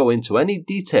didn't go into any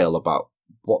detail about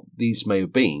what these may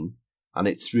have been, and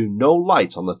it threw no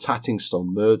light on the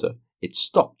Tattingstone murder. It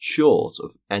stopped short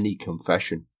of any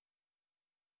confession.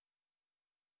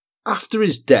 After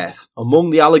his death,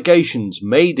 among the allegations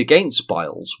made against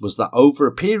Byles was that over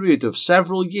a period of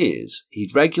several years,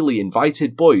 he'd regularly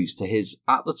invited boys to his,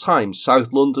 at the time,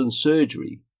 South London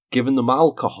surgery, given them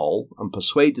alcohol and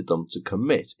persuaded them to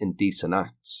commit indecent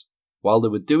acts. While they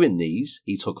were doing these,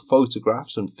 he took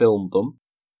photographs and filmed them,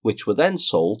 which were then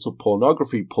sold to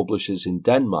pornography publishers in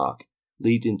Denmark,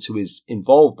 leading to his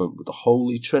involvement with the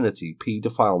Holy Trinity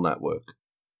paedophile network.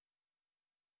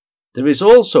 There is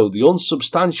also the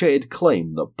unsubstantiated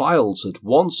claim that Byles had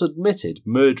once admitted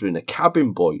murdering a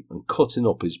cabin boy and cutting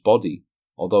up his body,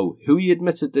 although who he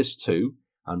admitted this to,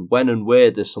 and when and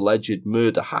where this alleged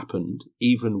murder happened,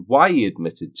 even why he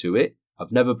admitted to it,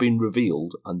 have never been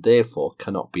revealed and therefore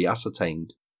cannot be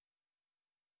ascertained.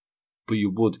 But you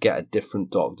would get a different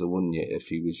doctor, wouldn't you, if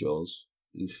he was yours?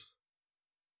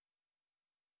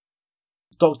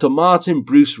 Dr. Martin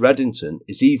Bruce Reddington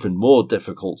is even more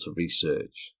difficult to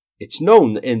research. It's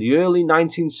known that in the early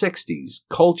 1960s,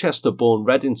 Colchester-born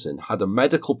Reddington had a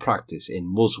medical practice in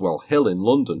Muswell Hill in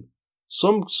London.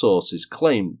 Some sources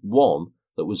claim one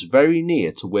that was very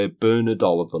near to where Bernard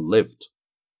Oliver lived.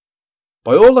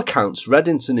 By all accounts,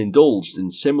 Reddington indulged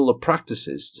in similar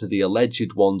practices to the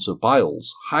alleged ones of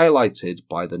Byles, highlighted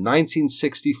by the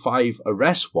 1965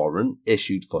 arrest warrant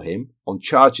issued for him on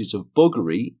charges of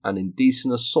buggery and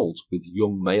indecent assault with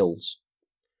young males.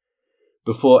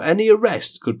 Before any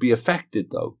arrest could be effected,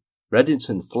 though,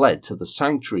 Reddington fled to the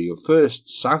sanctuary of first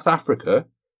South Africa,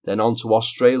 then on to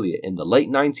Australia in the late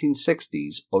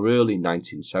 1960s or early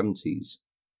 1970s.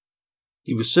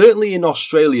 He was certainly in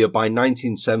Australia by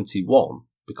 1971,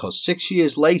 because 6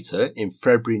 years later, in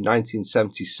February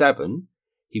 1977,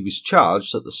 he was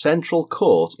charged at the Central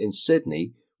Court in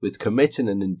Sydney with committing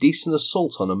an indecent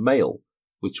assault on a male,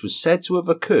 which was said to have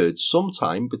occurred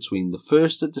sometime between the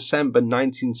 1st of December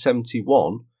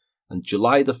 1971 and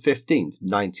July the 15th,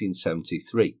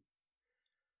 1973.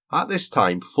 At this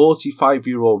time,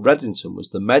 45-year-old Reddington was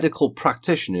the medical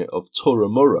practitioner of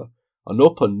Turramurra, an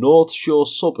upper North Shore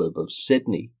suburb of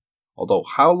Sydney, although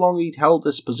how long he'd held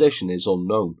this position is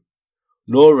unknown.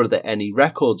 nor are there any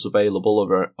records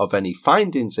available of any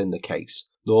findings in the case,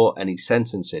 nor any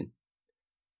sentencing.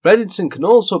 Reddington can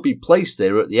also be placed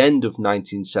there at the end of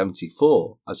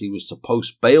 1974, as he was to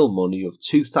post bail money of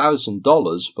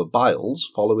 $2,000 for Byles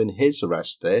following his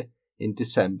arrest there in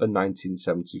December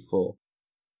 1974.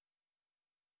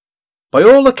 By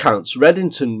all accounts,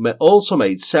 Reddington also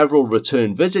made several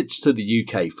return visits to the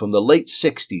UK from the late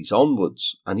 60s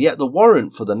onwards, and yet the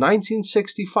warrant for the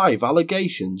 1965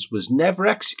 allegations was never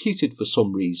executed for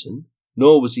some reason,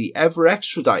 nor was he ever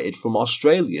extradited from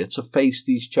Australia to face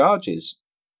these charges.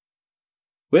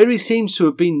 Where he seems to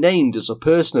have been named as a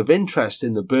person of interest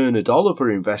in the Bernard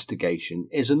Oliver investigation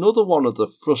is another one of the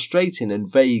frustrating and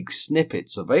vague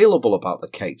snippets available about the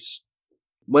case.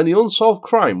 When the unsolved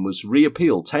crime was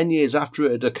reappealed 10 years after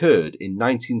it had occurred in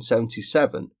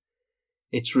 1977,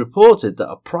 it's reported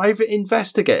that a private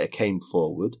investigator came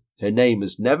forward, her name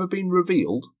has never been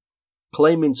revealed,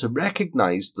 claiming to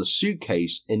recognise the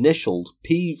suitcase initialled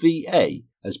PVA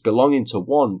as belonging to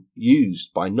one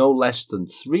used by no less than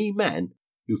 3 men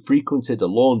who frequented a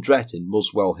laundrette in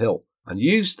Muswell Hill and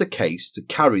used the case to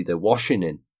carry their washing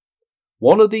in.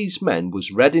 One of these men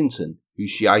was Reddington, who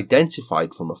she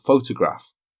identified from a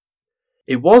photograph.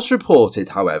 It was reported,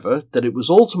 however, that it was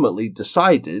ultimately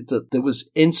decided that there was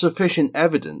insufficient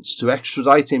evidence to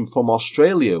extradite him from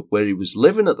Australia, where he was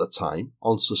living at the time,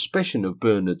 on suspicion of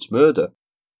Bernard's murder.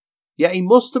 Yet he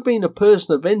must have been a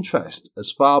person of interest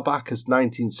as far back as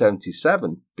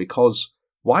 1977, because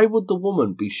why would the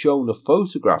woman be shown a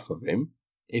photograph of him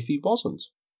if he wasn't?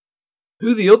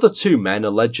 Who the other 2 men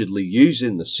allegedly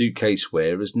using the suitcase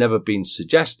were has never been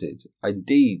suggested,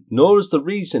 indeed, nor is the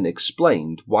reason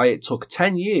explained why it took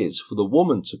 10 years for the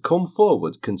woman to come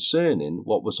forward concerning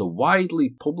what was a widely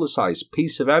publicised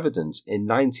piece of evidence in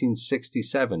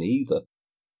 1967 either.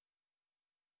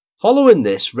 Following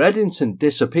this, Reddington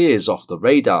disappears off the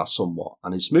radar somewhat,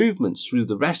 and his movements through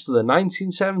the rest of the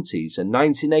 1970s and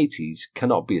 1980s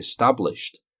cannot be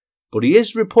established. But he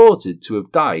is reported to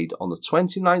have died on the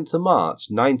 29th of March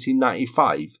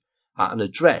 1995 at an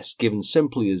address given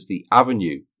simply as the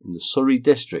Avenue in the Surrey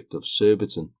district of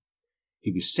Surbiton.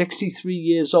 He was 63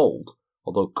 years old,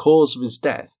 although cause of his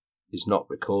death is not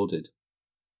recorded.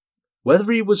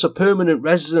 Whether he was a permanent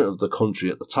resident of the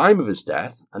country at the time of his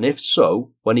death, and if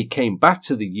so, when he came back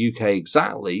to the UK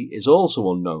exactly, is also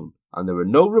unknown, and there are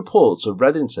no reports of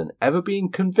Reddington ever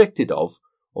being convicted of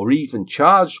or even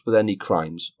charged with any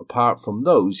crimes apart from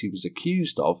those he was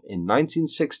accused of in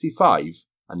 1965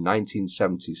 and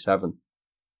 1977.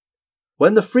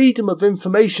 When the Freedom of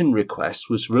Information request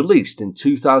was released in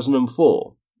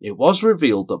 2004, it was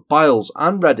revealed that Byles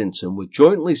and Reddington were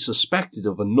jointly suspected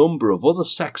of a number of other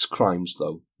sex crimes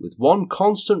though, with one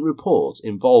constant report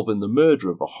involving the murder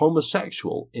of a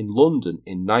homosexual in London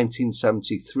in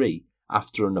 1973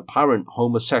 after an apparent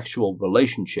homosexual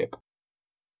relationship.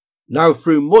 Now,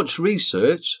 through much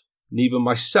research, neither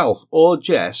myself or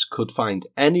Jess could find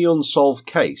any unsolved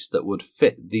case that would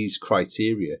fit these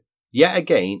criteria. Yet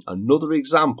again, another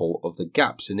example of the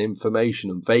gaps in information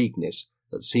and vagueness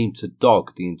that seem to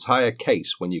dog the entire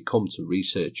case when you come to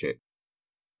research it.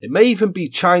 It may even be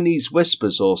Chinese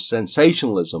whispers or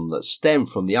sensationalism that stem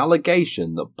from the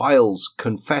allegation that Byles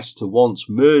confessed to once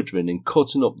murdering and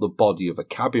cutting up the body of a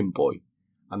cabin boy,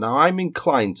 and now I'm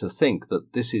inclined to think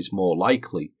that this is more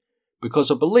likely,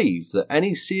 because I believe that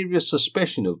any serious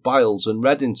suspicion of Byles and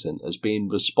Reddington as being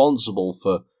responsible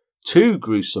for 2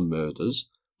 gruesome murders,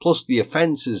 plus the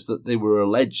offences that they were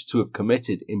alleged to have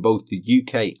committed in both the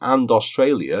UK and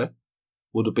Australia,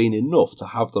 would have been enough to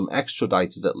have them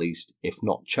extradited at least, if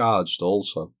not charged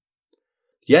also.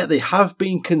 Yet they have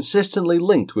been consistently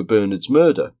linked with Bernard's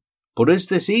murder. But is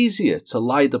this easier to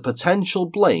lie the potential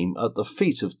blame at the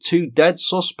feet of 2 dead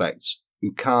suspects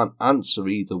who can't answer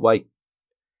either way?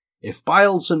 If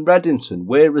Byles and Reddington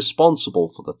were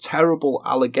responsible for the terrible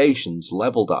allegations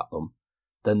levelled at them,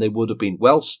 then they would have been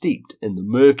well steeped in the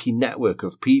murky network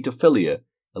of paedophilia,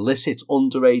 illicit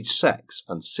underage sex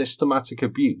and systematic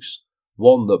abuse,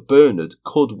 one that Bernard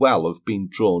could well have been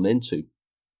drawn into.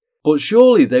 But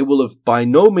surely they will have by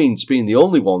no means been the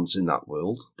only ones in that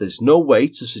world. There's no way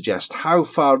to suggest how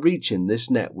far-reaching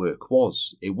this network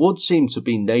was. It would seem to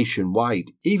be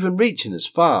nationwide, even reaching as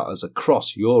far as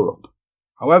across Europe.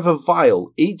 However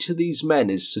vile each of these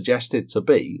men is suggested to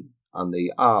be, and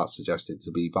they are suggested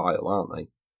to be vile, aren't they?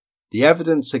 The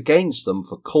evidence against them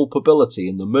for culpability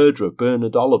in the murder of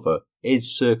Bernard Oliver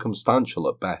is circumstantial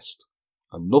at best,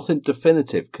 and nothing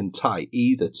definitive can tie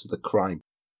either to the crime.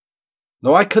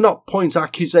 Now, I cannot point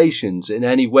accusations in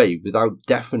any way without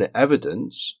definite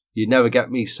evidence. You never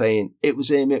get me saying, it was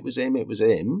him, it was him, it was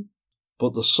him.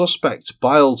 but the suspect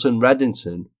Biles and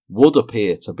Reddington would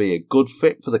appear to be a good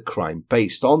fit for the crime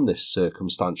based on this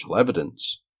circumstantial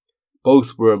evidence.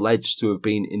 Both were alleged to have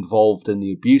been involved in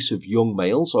the abuse of young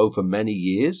males over many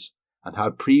years and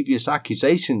had previous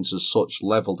accusations as such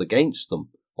levelled against them,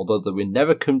 although they were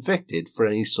never convicted for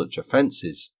any such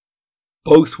offences.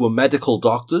 Both were medical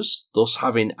doctors, thus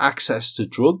having access to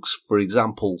drugs, for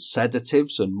example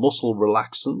sedatives and muscle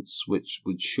relaxants, which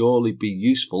would surely be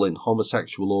useful in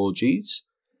homosexual orgies.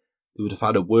 They would have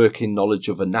had a working knowledge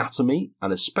of anatomy,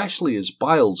 and especially as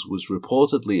Biles was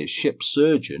reportedly a ship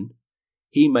surgeon,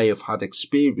 he may have had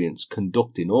experience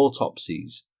conducting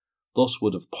autopsies, thus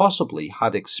would have possibly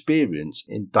had experience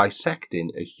in dissecting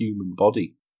a human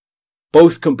body.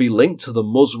 Both can be linked to the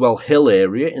Muswell Hill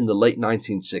area in the late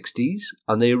 1960s,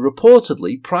 and they are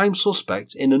reportedly prime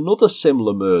suspects in another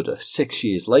similar murder 6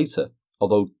 years later,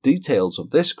 although details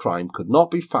of this crime could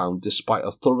not be found despite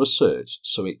a thorough search,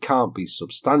 so it can't be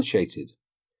substantiated.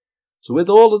 So with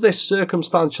all of this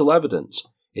circumstantial evidence,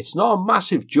 it's not a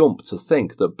massive jump to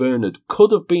think that Bernard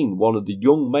could have been one of the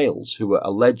young males who were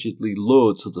allegedly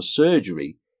lured to the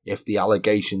surgery if the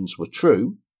allegations were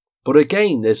true, but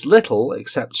again there's little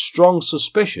except strong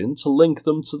suspicion to link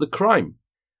them to the crime.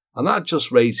 And that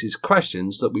just raises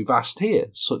questions that we've asked here,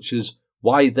 such as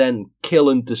why then kill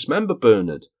and dismember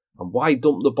Bernard, and why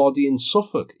dump the body in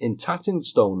Suffolk, in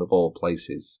Tattingstone of all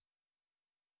places?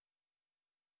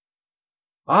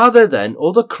 Are there then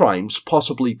other crimes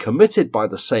possibly committed by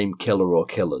the same killer or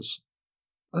killers?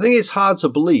 I think it's hard to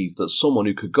believe that someone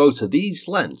who could go to these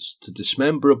lengths to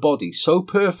dismember a body so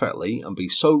perfectly and be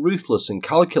so ruthless and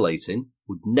calculating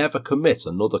would never commit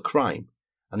another crime,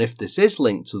 and if this is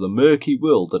linked to the murky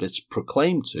world that it's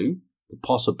proclaimed to, the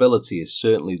possibility is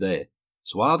certainly there.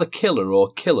 So are the killer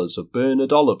or killers of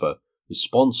Bernard Oliver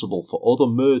responsible for other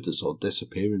murders or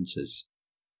disappearances?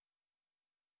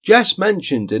 Jess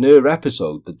mentioned in her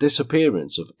episode the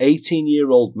disappearance of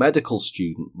 18-year-old medical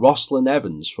student Rosalind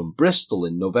Evans from Bristol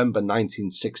in November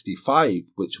 1965,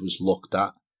 which was looked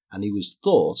at, and he was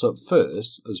thought at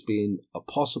first as being a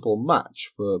possible match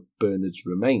for Bernard's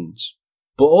remains.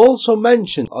 But also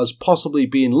mentioned as possibly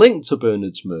being linked to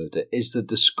Bernard's murder is the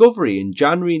discovery in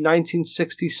January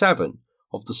 1967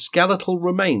 of the skeletal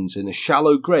remains in a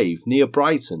shallow grave near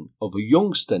Brighton of a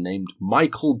youngster named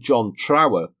Michael John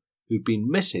Trower, who'd been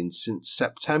missing since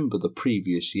September the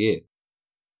previous year.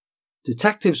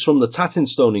 Detectives from the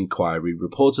Tattingstone inquiry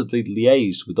reportedly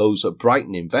liaised with those at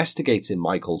Brighton investigating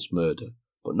Michael's murder,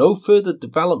 but no further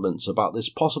developments about this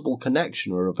possible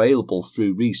connection are available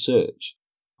through research,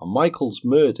 and Michael's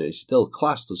murder is still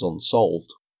classed as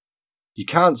unsolved. You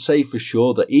can't say for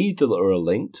sure that either are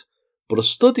linked, but a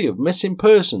study of missing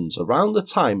persons around the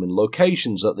time and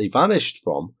locations that they vanished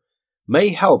from may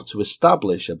help to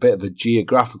establish a bit of a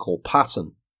geographical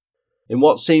pattern. In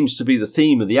what seems to be the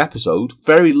theme of the episode,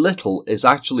 very little is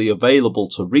actually available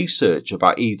to research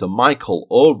about either Michael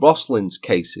or Rosalind's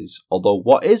cases, although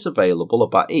what is available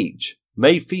about each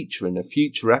may feature in a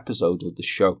future episode of the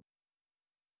show.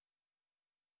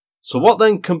 So what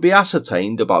then can be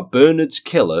ascertained about Bernard's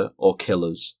killer or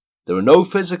killers? There are no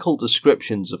physical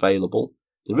descriptions available.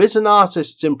 There is an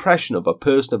artist's impression of a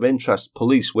person of interest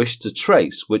police wish to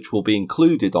trace, which will be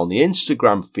included on the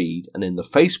Instagram feed and in the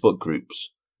Facebook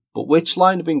groups. But which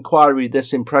line of inquiry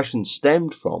this impression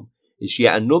stemmed from is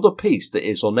yet another piece that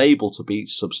is unable to be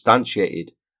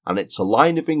substantiated, and it's a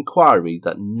line of inquiry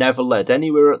that never led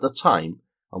anywhere at the time,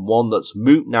 and one that's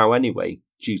moot now anyway,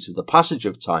 due to the passage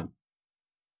of time.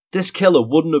 This killer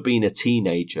wouldn't have been a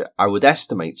teenager. I would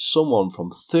estimate someone from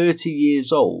 30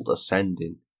 years old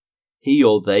ascending. He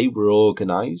or they were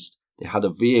organised, they had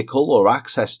a vehicle or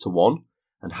access to one,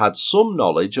 and had some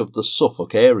knowledge of the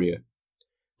Suffolk area.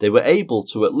 They were able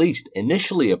to at least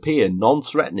initially appear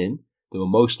non-threatening, they were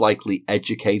most likely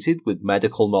educated with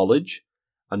medical knowledge,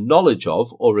 and knowledge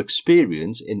of or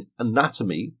experience in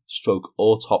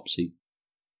anatomy/autopsy.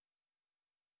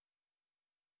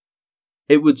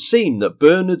 It would seem that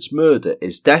Bernard's murder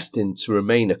is destined to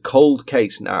remain a cold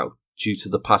case now, due to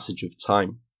the passage of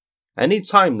time. Any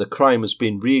time the crime has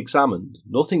been re-examined,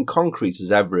 nothing concrete has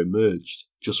ever emerged,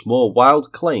 just more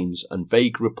wild claims and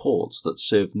vague reports that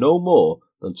serve no more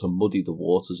than to muddy the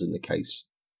waters in the case.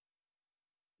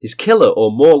 His killer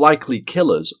or more likely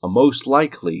killers are most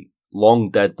likely long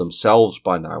dead themselves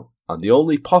by now, and the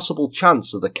only possible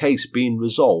chance of the case being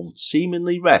resolved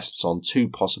seemingly rests on two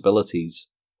possibilities.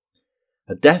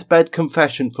 A deathbed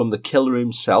confession from the killer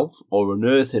himself or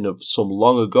unearthing of some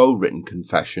long ago written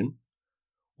confession,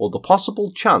 or the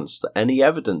possible chance that any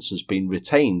evidence has been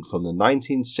retained from the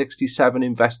 1967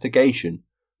 investigation,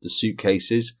 the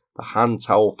suitcases, the hand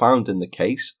towel found in the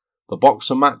case, the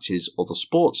boxer matches or the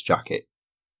sports jacket.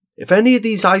 If any of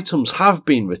these items have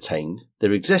been retained,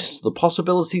 there exists the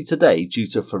possibility today, due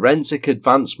to forensic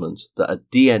advancement, that a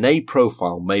DNA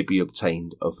profile may be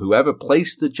obtained of whoever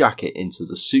placed the jacket into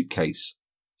the suitcase.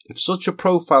 If such a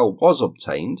profile was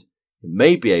obtained, it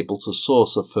may be able to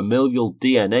source a familial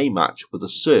DNA match with a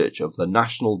search of the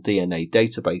National DNA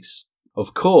Database.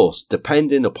 Of course,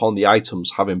 depending upon the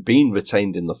items having been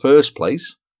retained in the first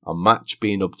place, a match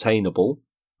being obtainable,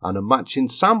 and a matching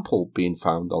sample being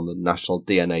found on the National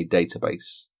DNA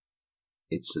Database.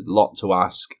 It's a lot to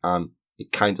ask, and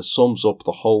it kind of sums up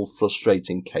the whole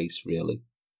frustrating case, really.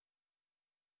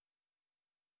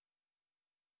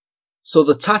 So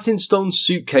the Tattingstone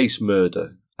suitcase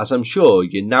murder, as I'm sure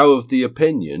you're now of the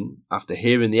opinion, after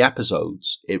hearing the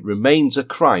episodes, it remains a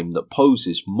crime that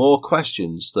poses more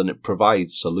questions than it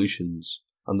provides solutions.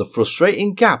 And the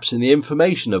frustrating gaps in the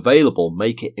information available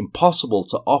make it impossible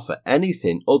to offer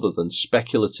anything other than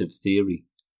speculative theory.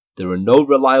 There are no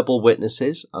reliable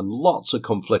witnesses and lots of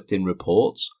conflicting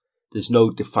reports. There's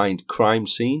no defined crime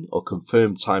scene or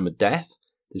confirmed time of death.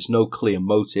 There's no clear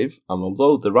motive, and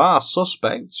although there are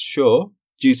suspects, sure,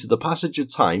 due to the passage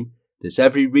of time, there's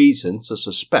every reason to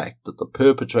suspect that the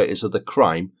perpetrators of the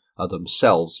crime are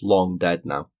themselves long dead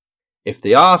now. If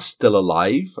they are still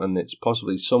alive, and it's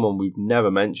possibly someone we've never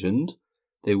mentioned,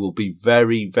 they will be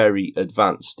very, very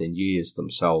advanced in years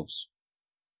themselves.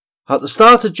 At the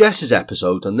start of Jess's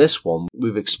episode and this one,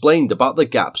 we've explained about the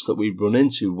gaps that we've run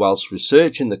into whilst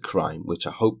researching the crime, which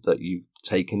I hope that you've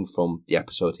taken from the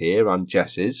episode here and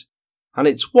Jess's, and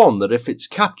it's one that if it's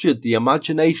captured the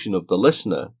imagination of the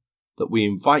listener, that we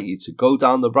invite you to go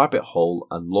down the rabbit hole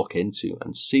and look into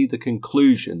and see the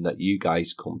conclusion that you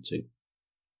guys come to.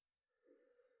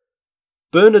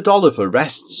 Bernard Oliver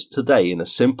rests today in a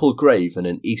simple grave in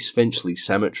an East Finchley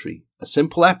cemetery, a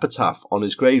simple epitaph on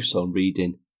his gravestone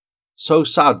reading, "So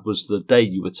sad was the day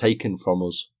you were taken from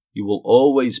us. You will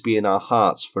always be in our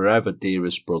hearts forever,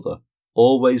 dearest brother.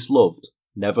 Always loved,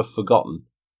 never forgotten,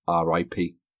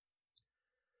 R.I.P."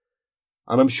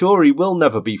 And I'm sure he will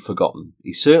never be forgotten.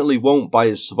 He certainly won't by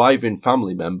his surviving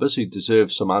family members who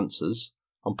deserve some answers.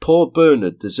 And poor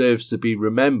Bernard deserves to be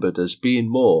remembered as being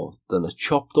more than a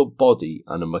chopped up body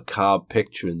and a macabre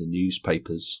picture in the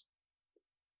newspapers.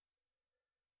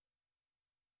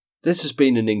 This has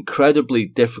been an incredibly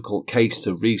difficult case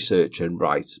to research and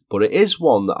write, but it is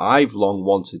one that I've long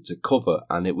wanted to cover,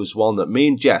 and it was one that me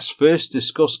and Jess first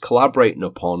discussed collaborating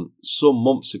upon some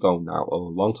months ago now,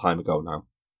 or a long time ago now.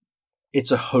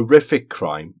 It's a horrific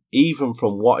crime, even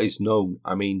from what is known.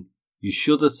 I mean, you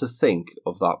shudder to think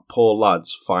of that poor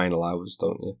lad's final hours,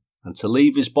 don't you? And to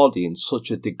leave his body in such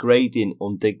a degrading,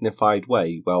 undignified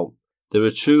way, well, there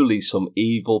are truly some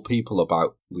evil people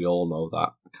about. We all know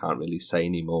that. I can't really say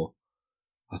any more.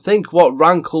 I think what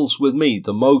rankles with me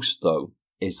the most, though,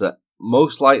 is that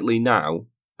most likely now,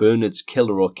 Bernard's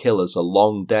killer or killers are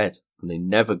long dead, and they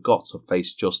never got to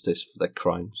face justice for their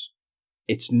crimes.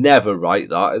 It's never right,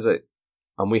 that, is it?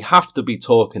 And we have to be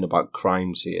talking about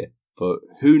crimes here. For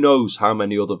who knows how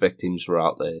many other victims were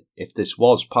out there if this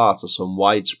was part of some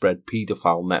widespread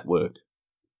paedophile network.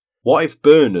 What if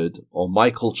Bernard or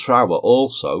Michael Trower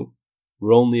also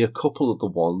were only a couple of the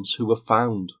ones who were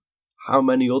found? How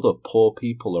many other poor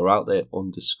people are out there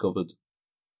undiscovered?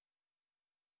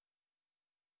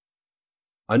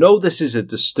 I know this is a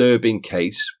disturbing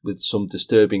case with some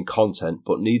disturbing content,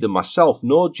 but neither myself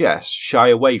nor Jess shy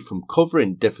away from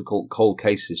covering difficult cold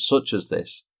cases such as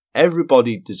this.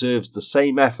 Everybody deserves the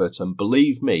same effort, and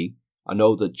believe me, I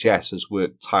know that Jess has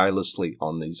worked tirelessly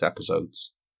on these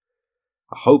episodes.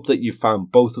 I hope that you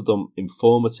found both of them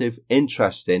informative,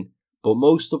 interesting, but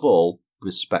most of all,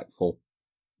 respectful.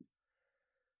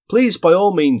 Please, by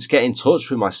all means, get in touch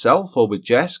with myself or with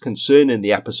Jess concerning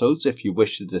the episodes if you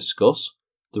wish to discuss.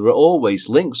 There are always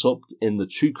links up in the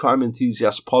True Crime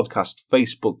Enthusiast Podcast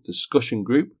Facebook discussion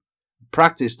group,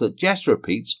 practice that Jess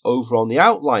repeats over on the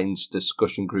Outlines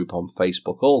discussion group on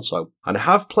Facebook also. And I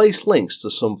have placed links to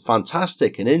some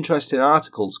fantastic and interesting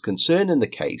articles concerning the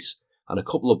case and a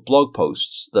couple of blog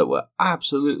posts that were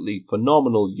absolutely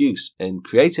phenomenal use in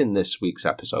creating this week's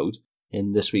episode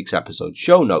in this week's episode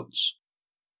show notes.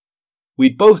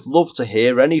 We'd both love to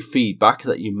hear any feedback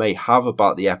that you may have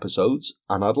about the episodes,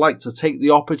 and I'd like to take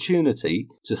the opportunity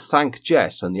to thank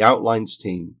Jess and the Outlines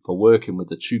team for working with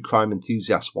the True Crime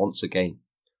Enthusiast once again.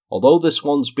 Although this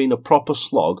one's been a proper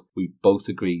slog, we've both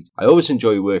agreed. I always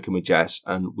enjoy working with Jess,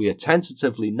 and we are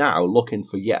tentatively now looking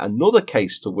for yet another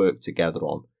case to work together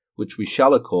on, which we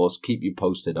shall of course keep you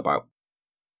posted about.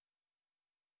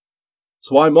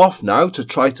 So I'm off now to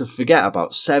try to forget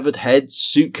about severed heads,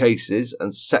 suitcases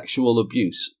and sexual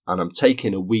abuse, and I'm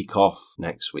taking a week off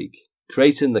next week.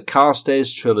 Creating the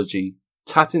Carstairs trilogy,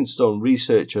 Tattingstone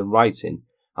research and writing,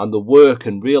 and the work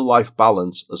and real life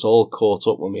balance has all caught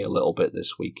up with me a little bit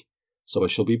this week. So I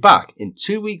shall be back in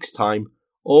 2 weeks' time,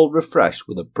 all refreshed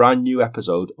with a brand new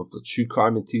episode of the True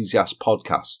Crime Enthusiast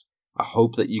podcast. I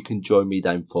hope that you can join me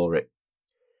then for it.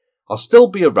 I'll still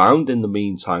be around in the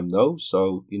meantime though,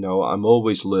 so, I'm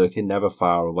always lurking, never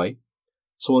far away.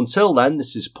 So until then,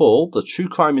 this is Paul, the True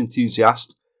Crime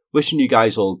Enthusiast, wishing you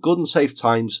guys all good and safe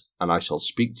times, and I shall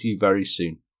speak to you very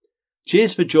soon.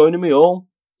 Cheers for joining me all,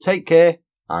 take care,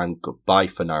 and goodbye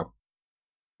for now.